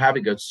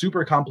having a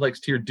super complex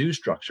tiered due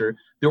structure,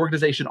 the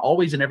organization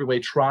always in every way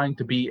trying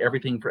to be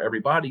everything for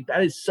everybody.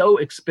 That is so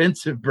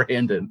expensive,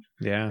 Brandon.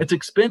 Yeah. It's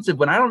expensive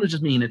when I don't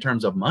just mean in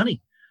terms of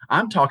money.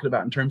 I'm talking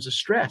about in terms of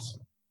stress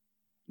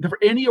for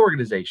any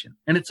organization.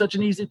 And it's such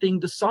an easy thing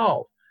to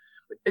solve.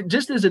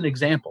 Just as an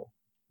example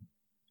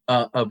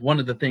of one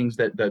of the things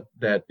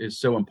that is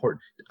so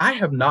important, I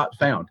have not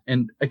found,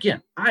 and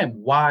again, I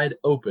am wide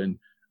open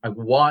I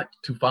want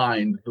to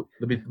find,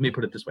 let me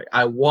put it this way.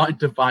 I want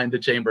to find the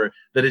chamber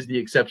that is the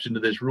exception to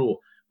this rule,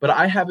 but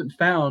I haven't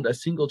found a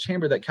single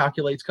chamber that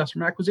calculates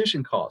customer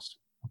acquisition cost.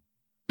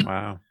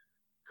 Wow.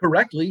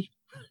 Correctly,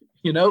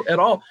 at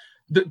all.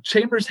 The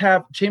chambers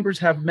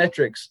have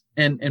metrics,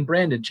 and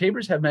Brandon,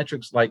 chambers have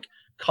metrics like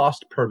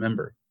cost per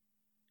member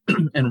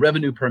and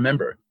revenue per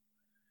member.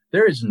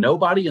 There is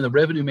nobody in the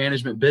revenue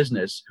management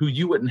business who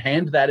you wouldn't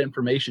hand that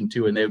information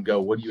to and they would go,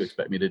 what do you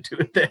expect me to do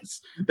with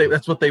this?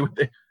 That's what they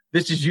would.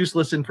 This is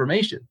useless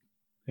information.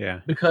 Yeah.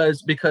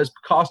 Because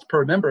cost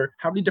per member,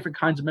 how many different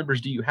kinds of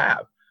members do you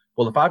have?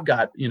 Well, if I've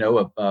got,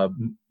 a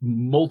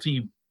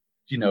multi,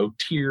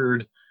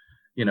 tiered,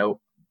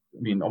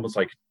 almost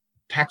like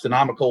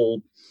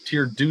taxonomical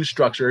tiered due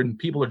structure, and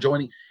people are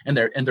joining and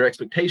their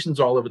expectations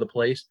are all over the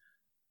place.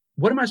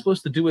 What am I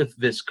supposed to do with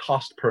this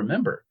cost per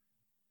member?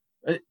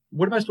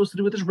 What am I supposed to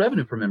do with this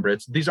revenue per member?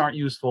 These aren't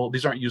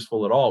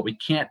useful at all. We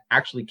can't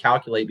actually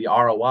calculate the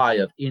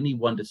ROI of any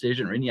one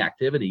decision or any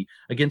activity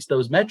against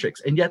those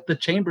metrics. And yet the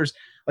chambers,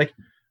 like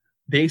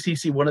the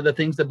ACC, one of the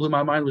things that blew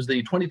my mind was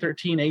the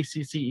 2013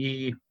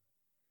 ACCE,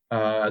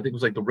 I think it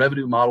was like the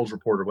revenue models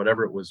report or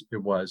whatever it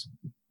was.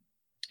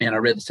 And I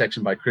read the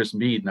section by Chris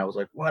Mead and I was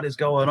like, what is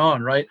going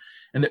on, right?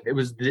 And it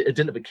was the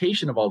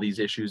identification of all these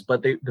issues,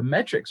 but the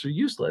metrics are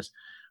useless.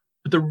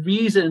 But the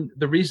reason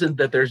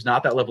that there's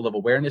not that level of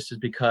awareness is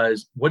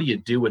because what do you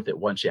do with it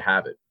once you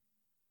have it,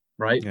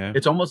 right? Yeah.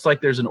 It's almost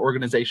like there's an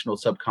organizational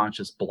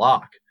subconscious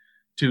block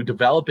to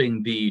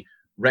developing the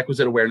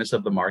requisite awareness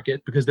of the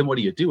market, because then what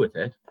do you do with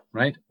it,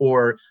 right?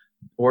 Or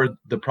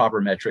the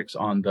proper metrics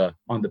on the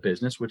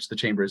business, which the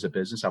chamber is a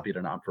business, albeit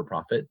a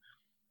non-for-profit,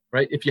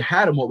 right? If you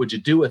had them, what would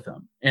you do with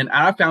them? And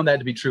I found that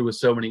to be true with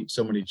so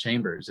many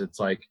chambers. It's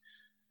like,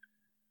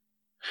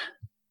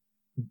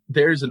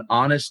 there's an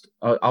honest,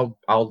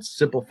 I'll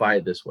simplify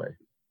it this way.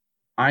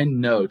 I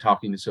know,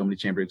 talking to so many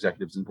chamber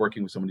executives and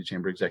working with so many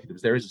chamber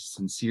executives, there is a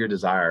sincere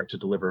desire to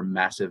deliver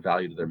massive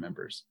value to their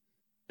members.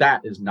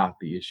 That is not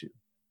the issue.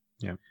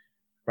 Yeah.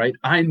 Right.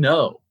 I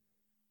know,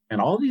 and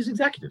all these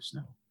executives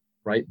know,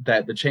 right,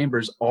 that the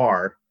chambers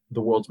are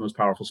the world's most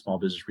powerful small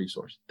business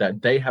resource,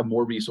 that they have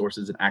more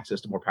resources and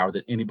access to more power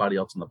than anybody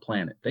else on the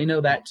planet. They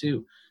know that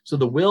too. So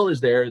the will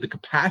is there, the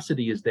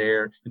capacity is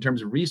there in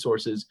terms of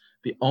resources.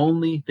 The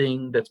only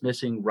thing that's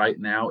missing right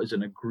now is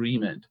an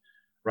agreement,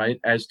 right,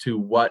 as to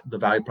what the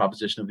value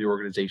proposition of the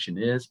organization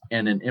is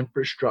and an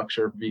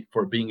infrastructure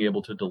for being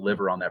able to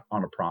deliver on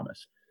a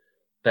promise.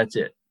 That's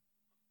it.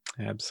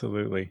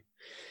 Absolutely.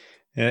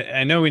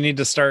 I know we need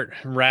to start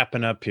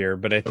wrapping up here,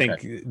 but I think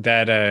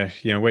that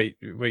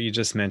what you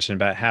just mentioned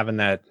about having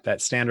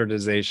that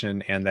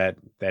standardization and that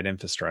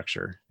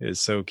infrastructure is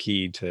so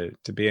key to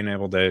being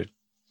able to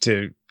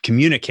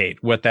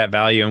communicate what that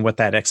value and what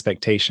that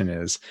expectation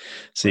is,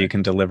 so you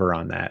can deliver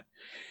on that.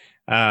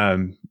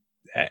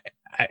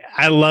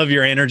 I love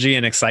your energy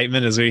and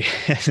excitement as we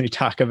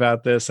talk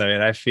about this. I mean,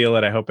 I feel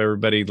it. I hope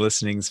everybody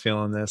listening is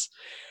feeling this.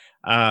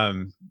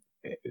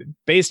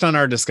 Based on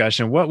our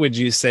discussion, what would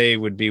you say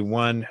would be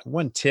one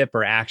tip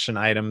or action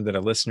item that a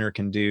listener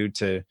can do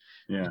to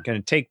kind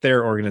of take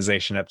their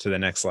organization up to the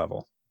next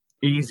level?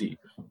 Easy.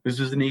 This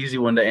is an easy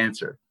one to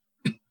answer.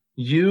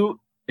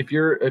 If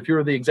you're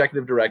the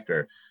executive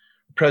director,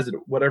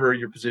 president, whatever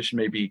your position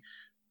may be,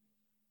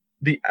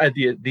 the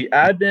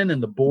admin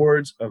and the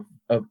boards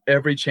of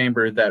every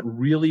chamber that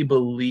really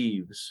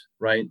believes,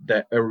 right,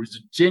 that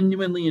is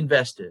genuinely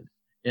invested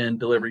in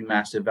delivering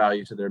massive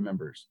value to their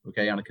members,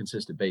 okay, on a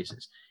consistent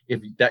basis.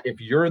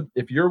 If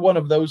you're one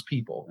of those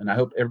people, and I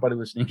hope everybody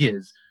listening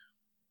is,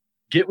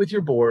 get with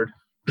your board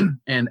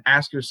and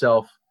ask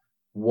yourself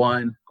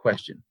one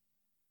question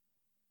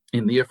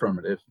in the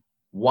affirmative.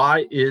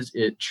 Why is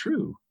it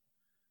true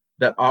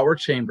that our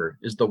chamber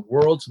is the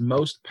world's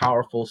most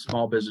powerful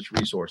small business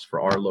resource for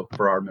our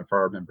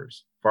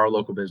members, for our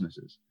local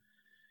businesses?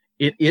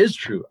 It is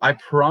true. I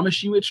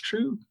promise you it's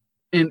true.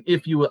 And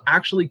if you will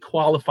actually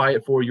qualify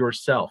it for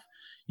yourself.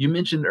 You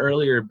mentioned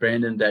earlier,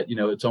 Brandon, that,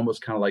 it's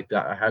almost kind of like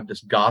that. I have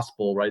this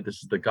gospel, right?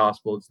 This is the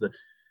gospel.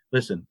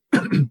 Listen,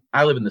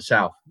 I live in the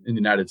South in the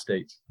United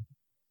States.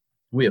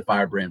 We have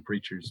firebrand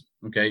preachers,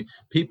 okay?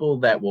 People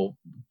that will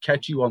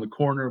catch you on the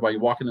corner while you're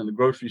walking in the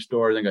grocery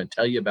store. They're going to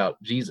tell you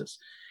about Jesus.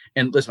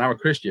 And listen, I'm a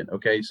Christian,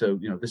 okay? So,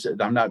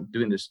 I'm not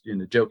doing this in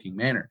a joking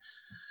manner,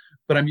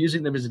 but I'm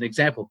using them as an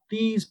example.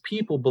 These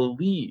people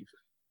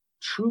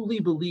truly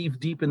believe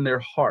deep in their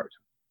heart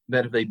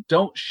that if they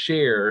don't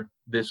share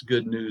this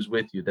good news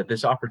with you, that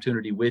this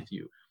opportunity with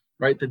you,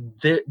 right,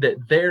 that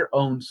their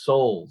own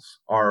souls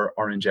are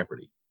in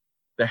jeopardy.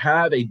 They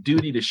have a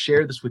duty to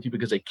share this with you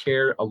because they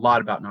care a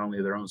lot about not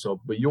only their own soul,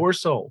 but your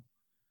soul.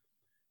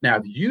 Now,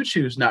 if you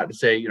choose not to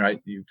say,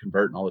 you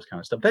convert and all this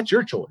kind of stuff, that's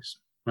your choice,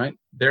 right?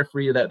 They're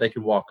free of that. They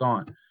can walk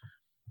on.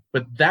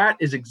 But that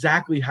is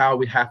exactly how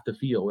we have to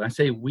feel. When I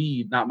say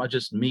we, not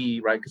just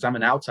me, right? Because I'm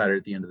an outsider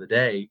at the end of the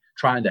day,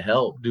 trying to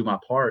help, do my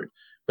part.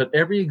 But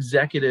every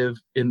executive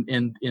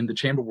in the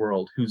chamber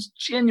world who's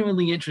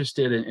genuinely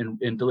interested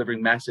in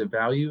delivering massive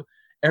value,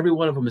 every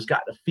one of them has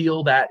got to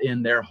feel that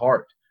in their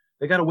heart,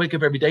 They got to wake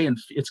up every day, and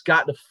it's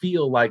got to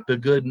feel like the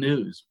good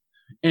news.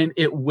 And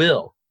it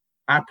will.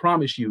 I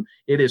promise you,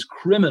 it is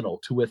criminal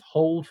to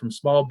withhold from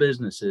small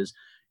businesses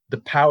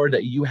the power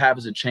that you have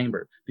as a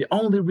chamber. The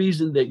only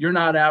reason that you're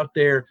not out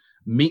there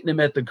meeting them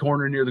at the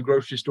corner near the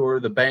grocery store,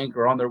 the bank,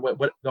 or on their way,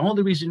 the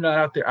only reason you're not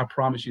out there, I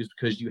promise you, is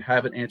because you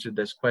haven't answered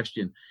this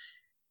question.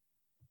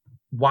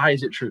 Why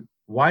is it true?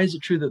 Why is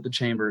it true that the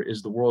chamber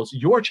is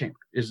your chamber,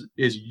 is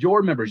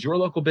your members, your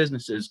local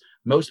businesses'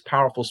 most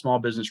powerful small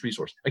business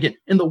resource? Again,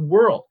 in the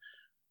world.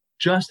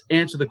 Just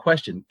answer the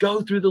question.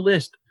 Go through the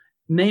list.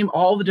 Name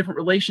all the different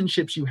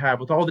relationships you have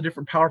with all the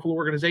different powerful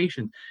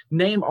organizations.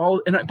 Name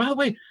all, and by the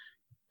way,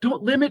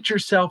 don't limit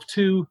yourself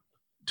to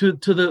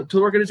the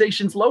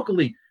organizations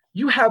locally.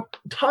 You have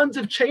tons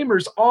of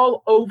chambers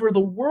all over the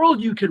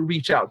world you can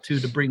reach out to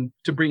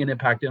bring an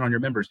impact in on your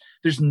members.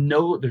 There's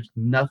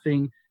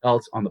nothing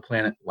else on the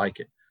planet like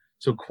it.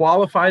 So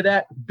qualify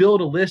that,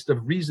 build a list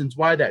of reasons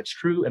why that's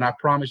true, and I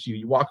promise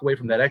you walk away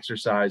from that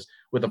exercise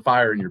with a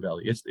fire in your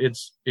belly.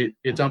 It's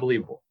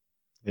unbelievable.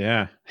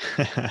 Yeah,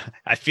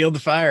 I feel the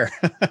fire.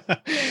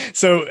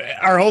 So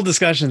our whole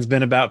discussion's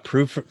been about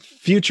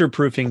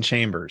future-proofing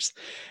chambers.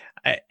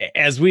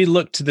 As we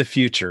look to the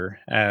future,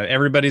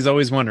 everybody's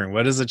always wondering,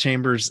 what do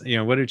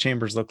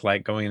chambers look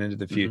like going into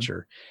the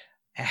future?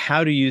 Mm-hmm.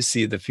 How do you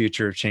see the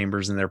future of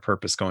chambers and their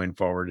purpose going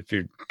forward, if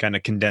you kind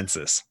of condense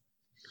this?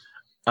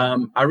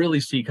 I really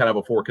see kind of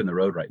a fork in the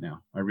road right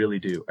now. I really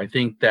do. I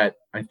think that,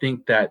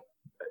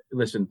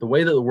 listen, the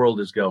way that the world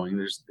is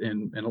going,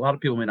 and a lot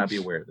of people may not be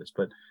aware of this,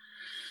 but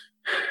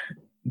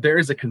there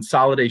is a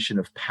consolidation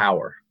of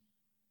power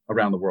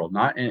around the world.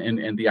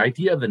 And the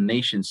idea of the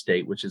nation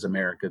state, which is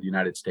America, the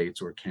United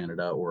States, or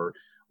Canada, or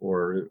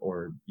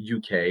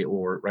UK,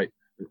 or right,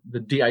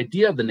 the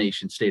idea of the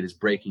nation state is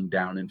breaking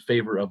down in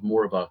favor of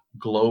more of a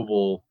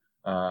global,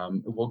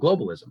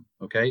 globalism.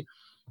 Okay.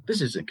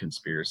 This isn't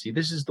conspiracy.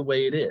 This is the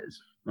way it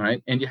is,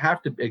 right? And you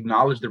have to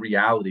acknowledge the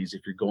realities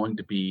if you're going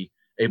to be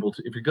able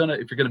to, if you're going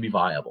to be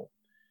viable.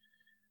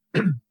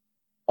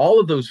 All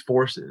of those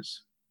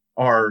forces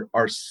are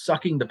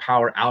sucking the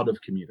power out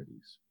of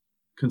communities,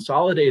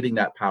 consolidating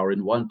that power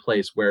in one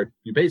place where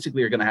you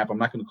basically are going to have, I'm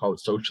not going to call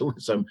it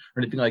socialism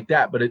or anything like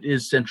that, but it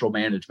is central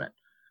management.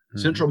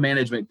 Central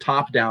management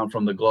top down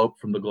from the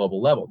global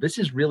level. This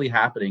is really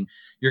happening.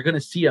 You're going to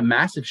see a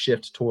massive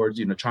shift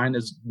towards,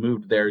 China's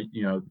moved their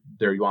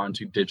yuan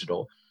to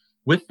digital.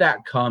 With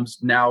that comes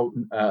now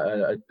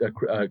a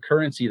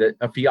currency,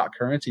 a fiat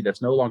currency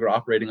that's no longer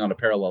operating on a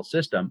parallel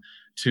system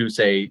to,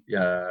 say,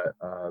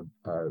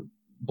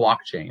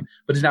 blockchain,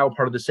 but is now a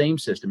part of the same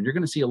system. You're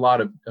going to see a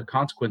lot of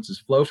consequences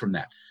flow from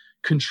that.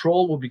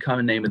 Control will become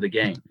a name of the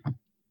game.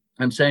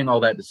 I'm saying all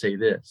that to say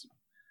this,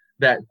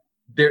 that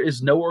there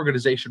is no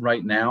organization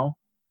right now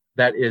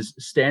that is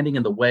standing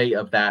in the way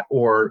of that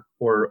or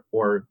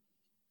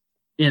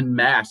in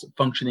mass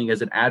functioning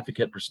as an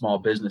advocate for small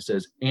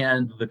businesses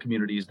and the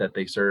communities that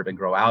they serve and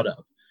grow out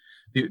of.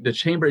 The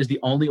chamber is the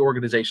only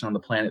organization on the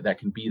planet that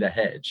can be the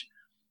hedge,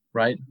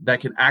 right? That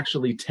can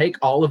actually take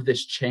all of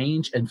this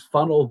change and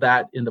funnel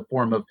that in the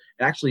form of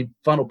actually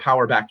funnel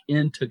power back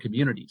into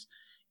communities.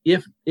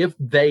 If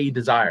they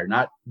desire,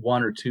 not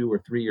 1 or 2 or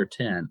 3 or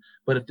 10,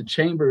 but if the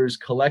chambers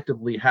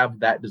collectively have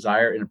that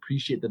desire and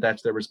appreciate that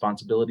that's their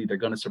responsibility, they're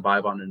going to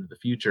survive on into the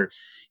future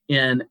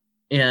in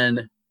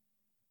a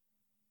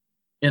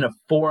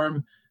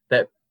form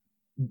that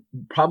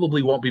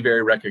probably won't be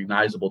very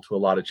recognizable to a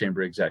lot of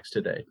chamber execs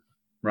today,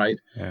 right?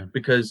 Yeah.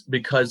 Because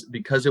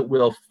it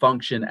will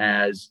function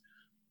as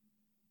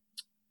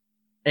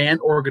an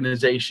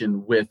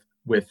organization with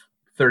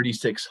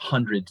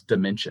 3,600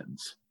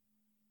 dimensions,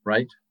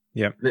 right?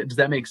 Yeah. Does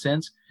that make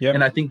sense? Yeah.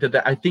 And I think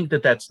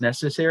that's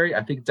necessary.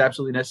 I think it's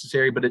absolutely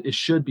necessary, but it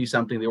should be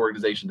something the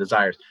organization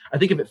desires. I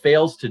think if it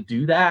fails to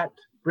do that,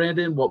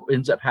 Brandon, what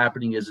ends up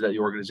happening is that the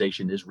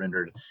organization is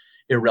rendered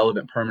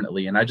irrelevant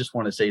permanently. And I just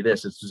want to say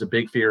this is a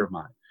big fear of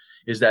mine,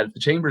 is that if the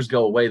chambers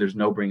go away, there's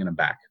no bringing them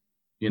back.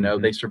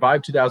 They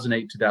survived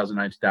 2008,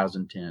 2009,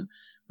 2010.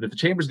 But if the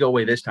chambers go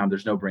away this time,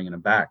 there's no bringing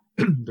them back.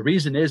 The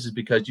reason is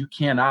because you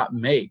cannot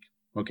make,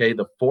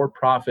 the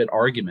for-profit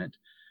argument,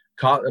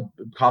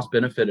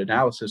 cost-benefit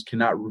analysis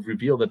cannot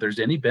reveal that there's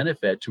any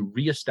benefit to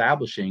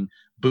reestablishing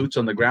boots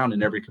on the ground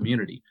in every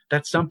community.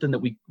 That's something that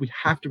we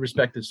have to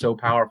respect is so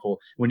powerful.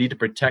 We need to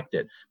protect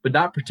it, but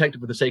not protect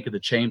it for the sake of the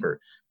chamber,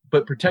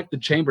 but protect the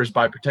chambers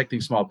by protecting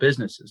small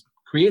businesses.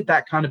 Create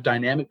that kind of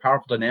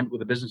powerful dynamic with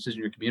the businesses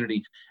in your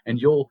community, and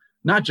you'll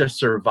not just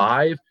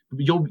survive,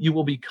 but you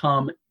will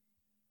become,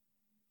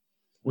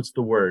 what's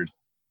the word?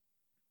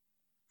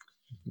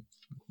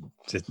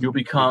 You'll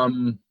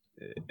become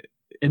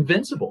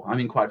invincible. I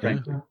mean, quite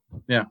frankly.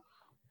 Yeah.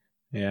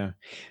 Yeah.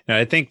 Now,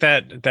 I think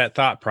that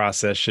thought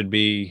process should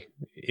be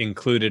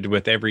included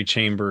with every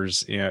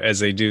chamber's, as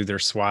they do their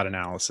SWOT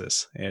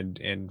analysis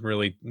and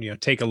really,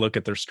 take a look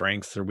at their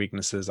strengths, their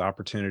weaknesses,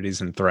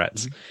 opportunities, and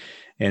threats,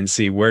 and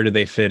see where do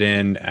they fit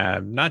in,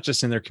 not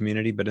just in their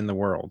community, but in the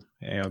world,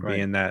 right.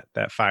 Being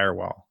that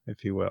firewall,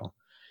 if you will.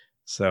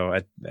 So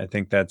I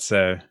think that's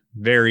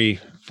very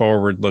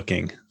forward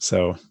looking.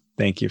 So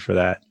thank you for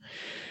that.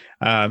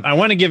 I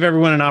want to give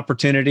everyone an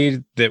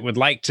opportunity that would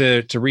like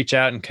to reach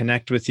out and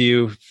connect with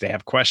you. If they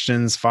have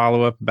questions,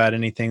 follow up about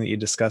anything that you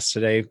discussed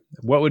today,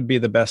 what would be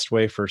the best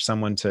way for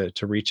someone to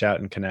reach out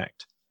and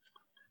connect?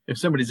 If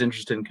somebody's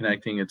interested in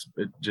connecting, it's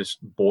just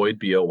Boyd,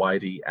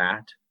 B-O-Y-D,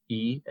 at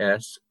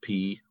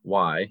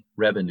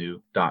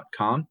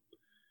espyrevenue.com.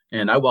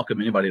 And I welcome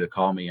anybody to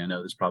call me. I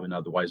know this is probably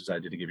not the wisest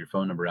idea to give your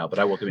phone number out, but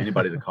I welcome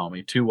anybody to call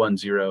me,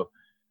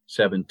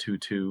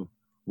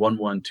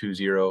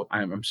 210-722-1120.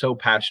 I'm so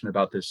passionate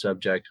about this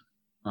subject.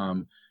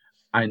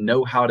 I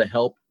know how to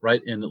help,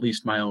 right, in at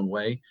least my own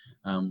way.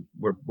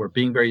 We're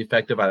being very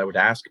effective. I would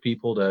ask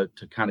people to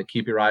kind of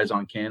keep your eyes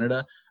on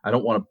Canada. I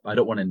don't want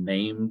to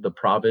name the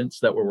province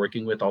that we're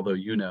working with, although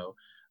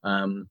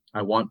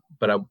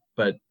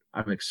but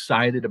I'm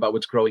excited about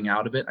what's growing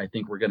out of it. I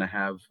think we're going to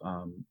have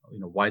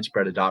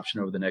widespread adoption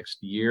over the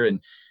next year, and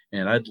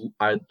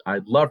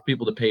I'd love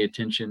people to pay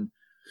attention,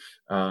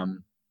 and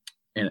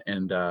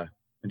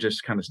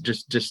just kind of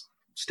just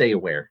stay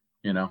aware.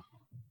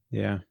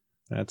 Yeah.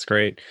 That's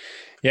great.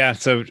 Yeah.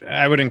 So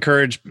I would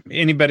encourage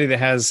anybody that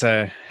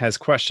has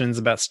questions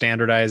about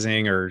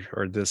standardizing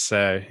or this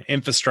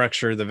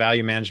infrastructure, the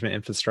value management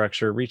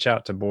infrastructure, reach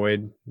out to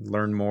Boyd,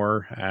 learn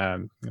more.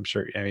 I'm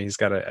sure he's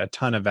got a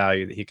ton of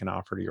value that he can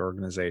offer to your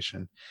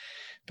organization.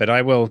 But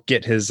I will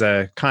get his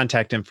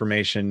contact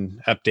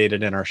information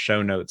updated in our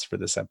show notes for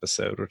this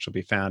episode, which will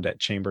be found at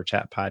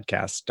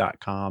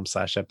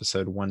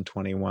chamberchatpodcast.com/episode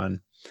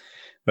 121.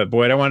 But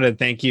Boyd, I wanted to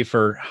thank you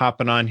for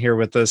hopping on here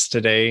with us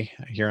today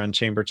here on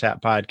Chamber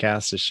Chat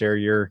Podcast to share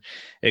your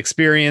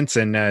experience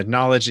and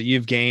knowledge that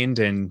you've gained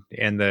and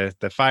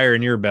the fire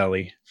in your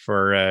belly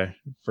for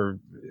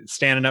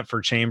standing up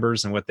for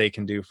chambers and what they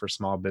can do for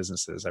small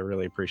businesses. I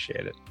really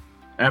appreciate it.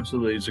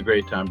 Absolutely. It's a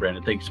great time,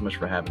 Brandon. Thank you so much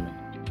for having me.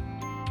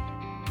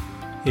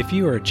 If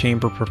you are a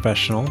chamber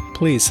professional,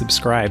 please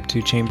subscribe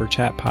to Chamber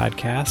Chat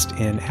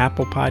Podcast in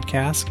Apple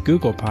Podcasts,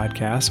 Google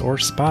Podcasts, or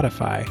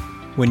Spotify.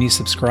 When you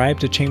subscribe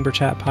to Chamber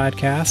Chat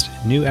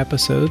Podcast, new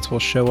episodes will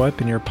show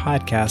up in your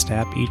podcast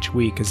app each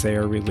week as they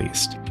are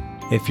released.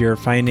 If you're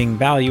finding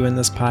value in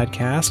this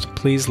podcast,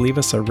 please leave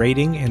us a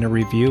rating and a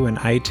review in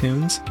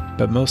iTunes.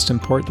 But most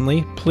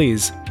importantly,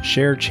 please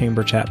share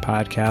Chamber Chat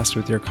Podcast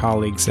with your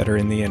colleagues that are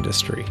in the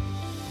industry.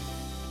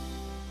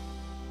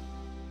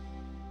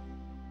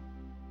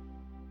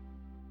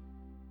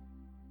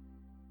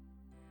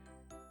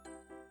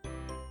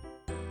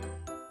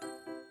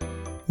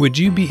 Would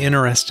you be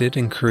interested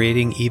in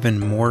creating even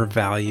more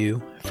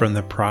value from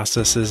the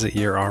processes that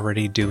you're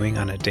already doing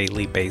on a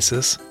daily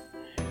basis?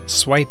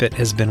 SwipeIt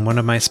has been one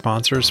of my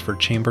sponsors for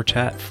Chamber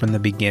Chat from the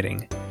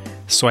beginning.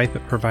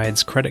 SwipeIt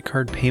provides credit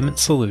card payment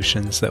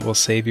solutions that will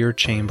save your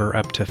chamber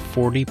up to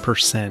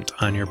 40%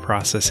 on your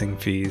processing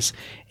fees,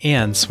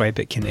 and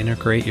SwipeIt can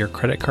integrate your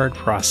credit card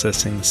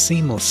processing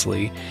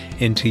seamlessly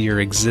into your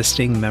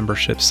existing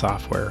membership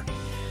software.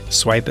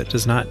 SwipeIt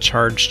does not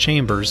charge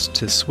chambers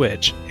to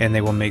switch, and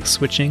they will make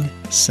switching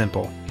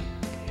simple.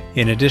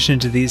 In addition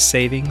to these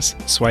savings,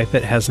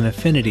 SwipeIt has an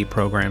affinity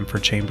program for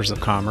chambers of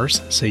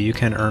commerce, so you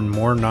can earn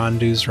more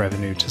non-dues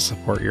revenue to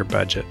support your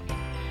budget.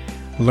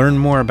 Learn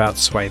more about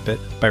SwipeIt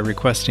by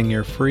requesting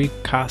your free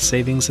cost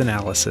savings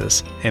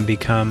analysis and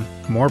become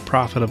more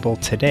profitable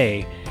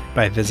today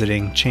by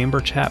visiting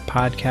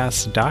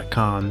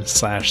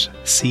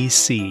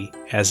chamberchatpodcast.com/cc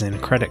as in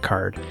credit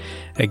card.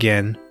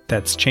 Again,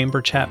 that's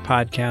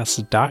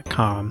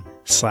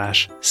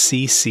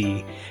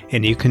chamberchatpodcast.com/cc,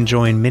 and you can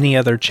join many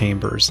other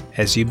chambers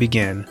as you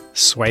begin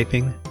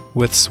swiping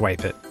with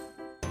SwipeIt.